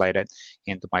translated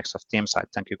into Microsoft Teams side.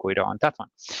 Thank you, Guido, on that one.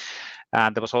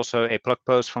 And there was also a blog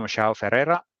post from João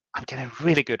Ferreira. I'm getting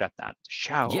really good at that.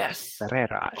 João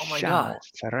Ferreira. Oh my God.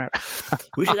 Ferreira.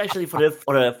 We should actually, for the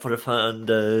fun,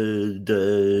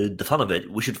 the fun of it,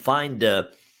 we should find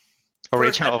the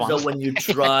original one. So when you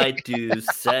try to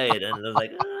say it, and it's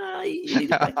like, you need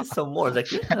to practice some more.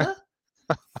 It's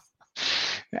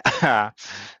like,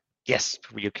 yes,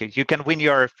 you can win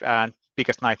your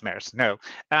biggest nightmares. No.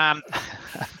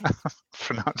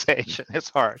 Pronunciation is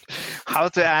hard. How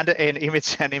to add an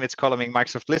image and image column in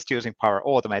Microsoft List using Power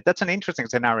Automate. That's an interesting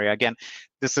scenario. Again,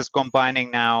 this is combining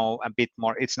now a bit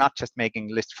more. It's not just making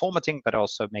list formatting, but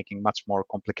also making much more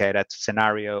complicated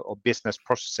scenario or business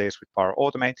processes with Power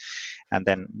Automate, and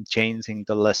then changing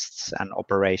the lists and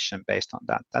operation based on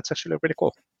that. That's actually really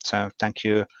cool. So thank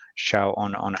you, Xiao,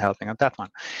 on helping on that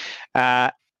one.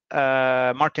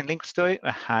 Martin Linkstoy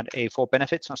had 4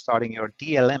 benefits on starting your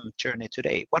DLM journey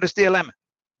today. What is DLM?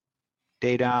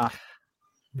 Data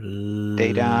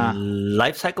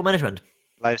lifecycle management.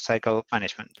 Lifecycle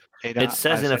management. It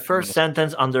says in the first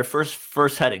sentence under first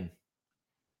heading.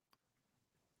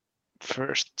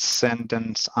 First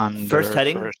sentence under first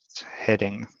heading.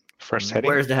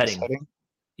 Where's the heading?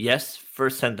 Yes,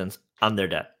 first sentence under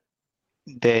that.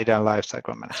 Data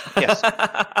lifecycle management. Yes.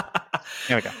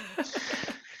 Here we go.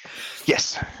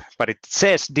 Yes, but it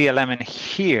says DLM in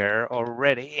here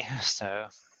already, so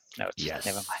no,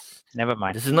 never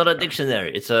mind. This is not a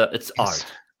dictionary; it's art.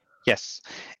 Yes,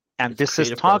 and this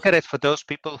is targeted for those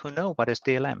people who know what is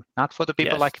DLM, not for the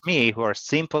people like me who are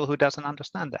simple, who doesn't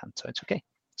understand that. So it's okay.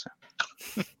 So.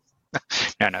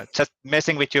 No, just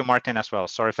messing with you, Martin, as well.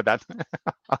 Sorry for that.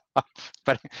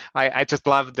 But I just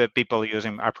love the people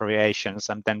using abbreviations,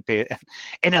 and then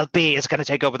NLP is going to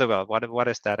take over the world. What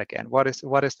is that again? What is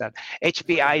that?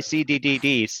 HPI,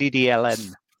 CDDD,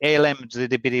 CDLN, ALM,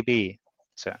 ZDBDB.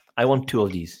 So I want 2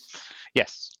 of these.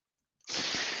 Yes.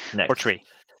 Next. Or 3.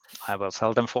 I will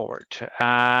sell them forward.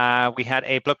 We had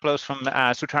a blog post from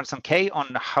Sutransan K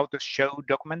on how to show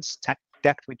documents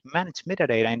decked with managed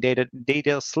metadata and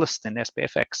details list in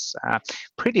SPFX.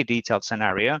 Pretty detailed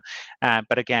scenario,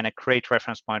 but again, a great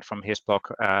reference point from his blog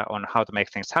on how to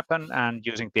make things happen and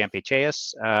using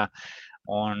PnP.js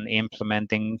on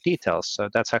implementing details. So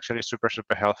that's actually super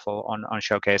helpful on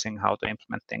showcasing how to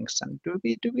implement things. And do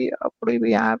we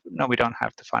have? No, we don't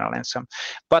have the final answer,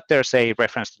 but there's a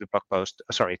reference to the blog post.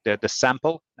 Sorry, the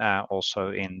sample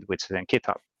also which is in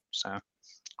GitHub. So.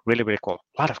 Really cool.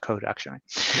 A lot of code, actually.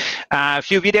 A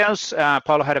few videos.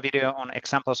 Paulo had a video on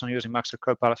examples on using Microsoft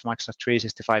Copilot for Microsoft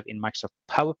 365 in Microsoft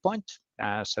PowerPoint.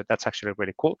 So that's actually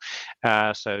really cool.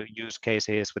 So use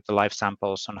cases with the live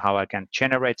samples on how I can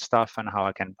generate stuff and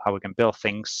how we can build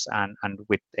things and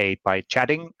by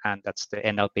chatting, and that's the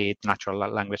NLP, natural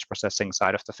language processing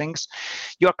side of the things.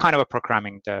 You're kind of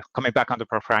coming back on the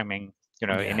programming.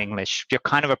 In English, you're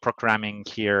kind of a programming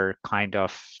here, kind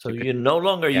of. So you no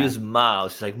longer use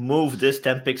mouse, like move this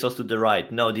 10 pixels to the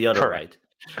right. No, the other right.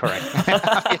 Correct.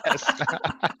 Yes,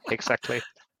 exactly.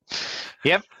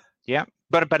 Yep.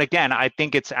 But again, I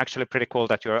think it's actually pretty cool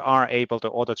that you are able to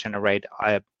auto-generate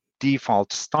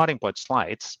default starting point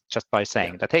slides just by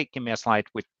saying that, hey, give me a slide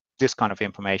with this kind of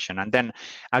information. And then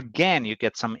again, you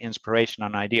get some inspiration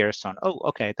and ideas on, oh,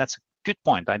 okay, that's a good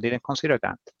point. I didn't consider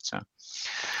that. So.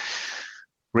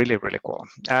 Really cool.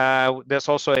 There's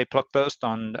also a blog post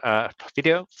on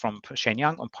video from Shane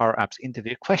Young on Power Apps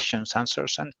interview questions,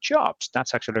 answers, and jobs.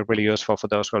 That's actually really useful for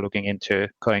those who are looking into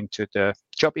going to the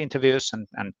job interviews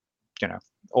and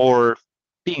or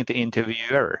being the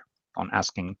interviewer. on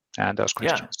asking those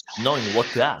questions. Yeah, knowing what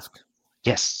to ask.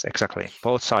 Yes, exactly.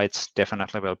 Both sides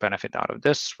definitely will benefit out of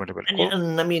this. Really, really cool.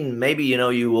 And I mean, maybe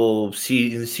you will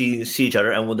see each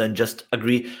other and will then just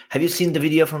agree. Have you seen the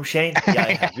video from Shane? Yeah,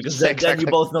 I have, because then you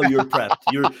both know you're prepped.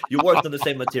 You worked on the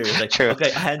same material. Like, true. Okay,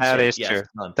 a handshake. That is yes, true.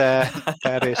 none.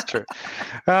 That is true.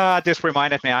 This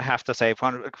reminded me, I have to say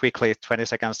quickly, 20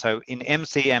 seconds. So in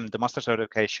MCM, the master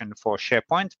certification for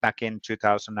SharePoint back in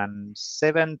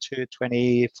 2007 to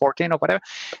 2014 or whatever,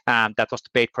 that was the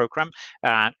paid program,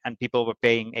 and people were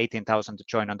paying 18,000 to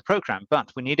join on the program, but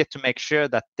we needed to make sure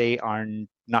that they are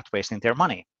not wasting their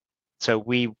money. So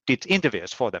we did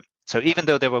interviews for them. So even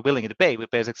though they were willing to pay, we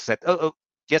basically said, oh,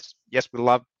 yes, we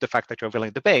love the fact that you're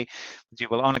willing to pay, but you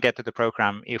will only get to the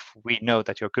program if we know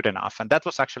that you're good enough. And that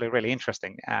was actually really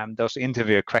interesting. Those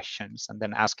interview questions and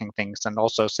then asking things, and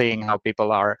also seeing how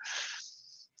people are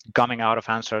coming out of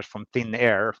answers from thin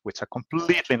air, which are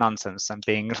completely nonsense, and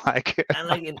being like and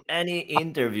like in any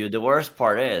interview, the worst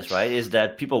part is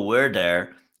that people were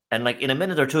there, and like in a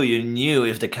minute or two you knew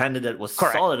if the candidate was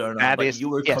correct. solid or not, but you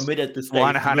were committed to stay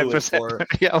 100%. Through it for...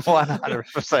 Yeah,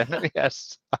 100%.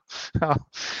 Yes.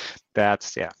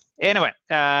 That's Anyway,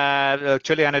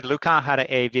 Julian and Luca had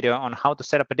a video on how to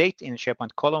set up a date in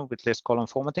SharePoint column with list column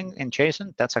formatting in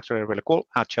JSON. That's actually really cool,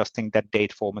 adjusting that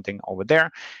date formatting over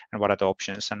there, and what are the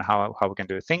options and how we can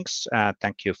do things.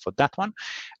 Thank you for that one.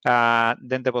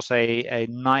 Then there was a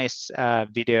nice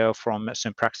video from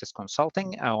Synpraxis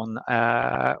Consulting on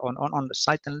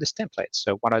site and list templates.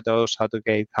 So what are those, how to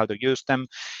use them,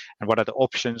 and what are the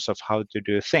options of how to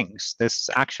do things. This is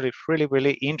actually really,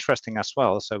 really interesting as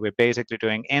well. So we're basically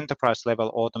doing enterprise level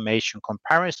automation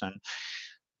comparison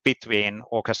between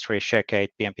Orchestrate, ShareCade,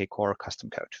 PnP Core, custom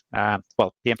code.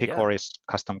 Well, PnP Core is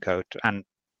custom code, and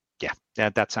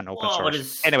that's an open source. What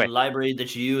is the library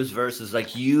that you use versus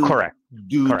like you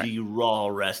do the raw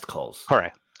REST calls?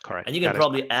 Correct. And you can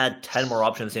probably add 10 more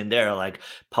options in there, like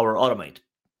Power Automate.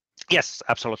 Yes,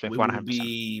 absolutely. We 100%. would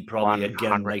be probably 100%.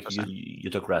 Again like you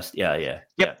took REST. Yeah.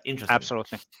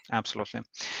 Interesting. Absolutely.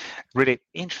 Really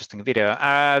interesting video.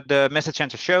 The Message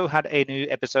Center show had a new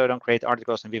episode on create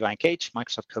articles in Viva Engage,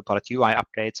 Microsoft Copilot UI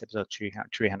updates, episode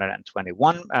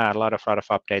 321. A lot of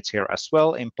updates here as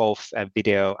well in both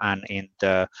video and in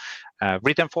the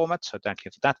written format. So thank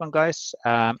you for that one, guys.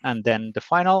 And then the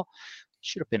final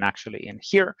should have been actually in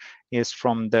here, is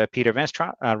from the Peter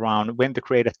Venstra around when to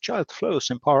create a child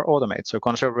flows in Power Automate. So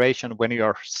consideration when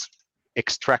you're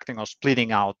extracting or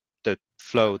splitting out the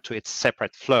flow to its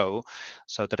separate flow,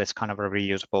 so that it's kind of a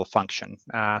reusable function,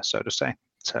 so to say.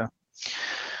 So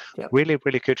really,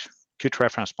 really good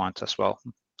reference points as well.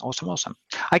 Awesome.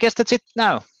 I guess that's it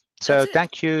now. So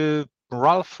thank you,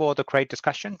 Ralph, for the great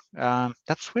discussion.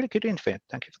 That's really good info.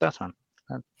 Thank you for that one.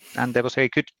 And there was a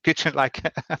good like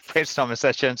brainstorming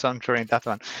sessions on during that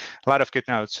one. A lot of good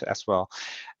notes as well.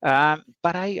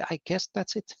 But I guess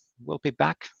that's it. We'll be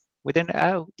back within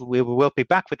we will be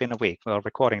back within a week. We're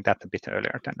recording that a bit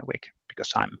earlier than a week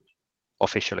because I'm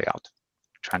officially out.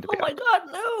 Trying to be my God,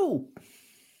 no.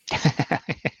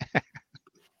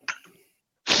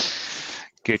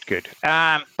 Good.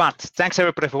 But thanks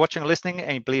everybody for watching and listening,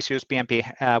 and please use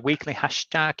PnP weekly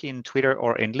hashtag in Twitter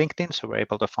or in LinkedIn, so we're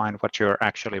able to find what you're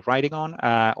actually writing on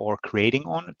or creating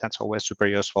on. That's always super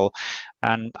useful.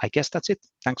 And I guess that's it.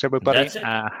 Thanks everybody.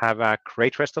 Have a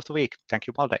great rest of the week. Thank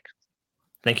you, Waldek.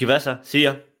 Thank you, Vesa. See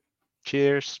ya.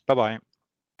 Cheers. Bye-bye.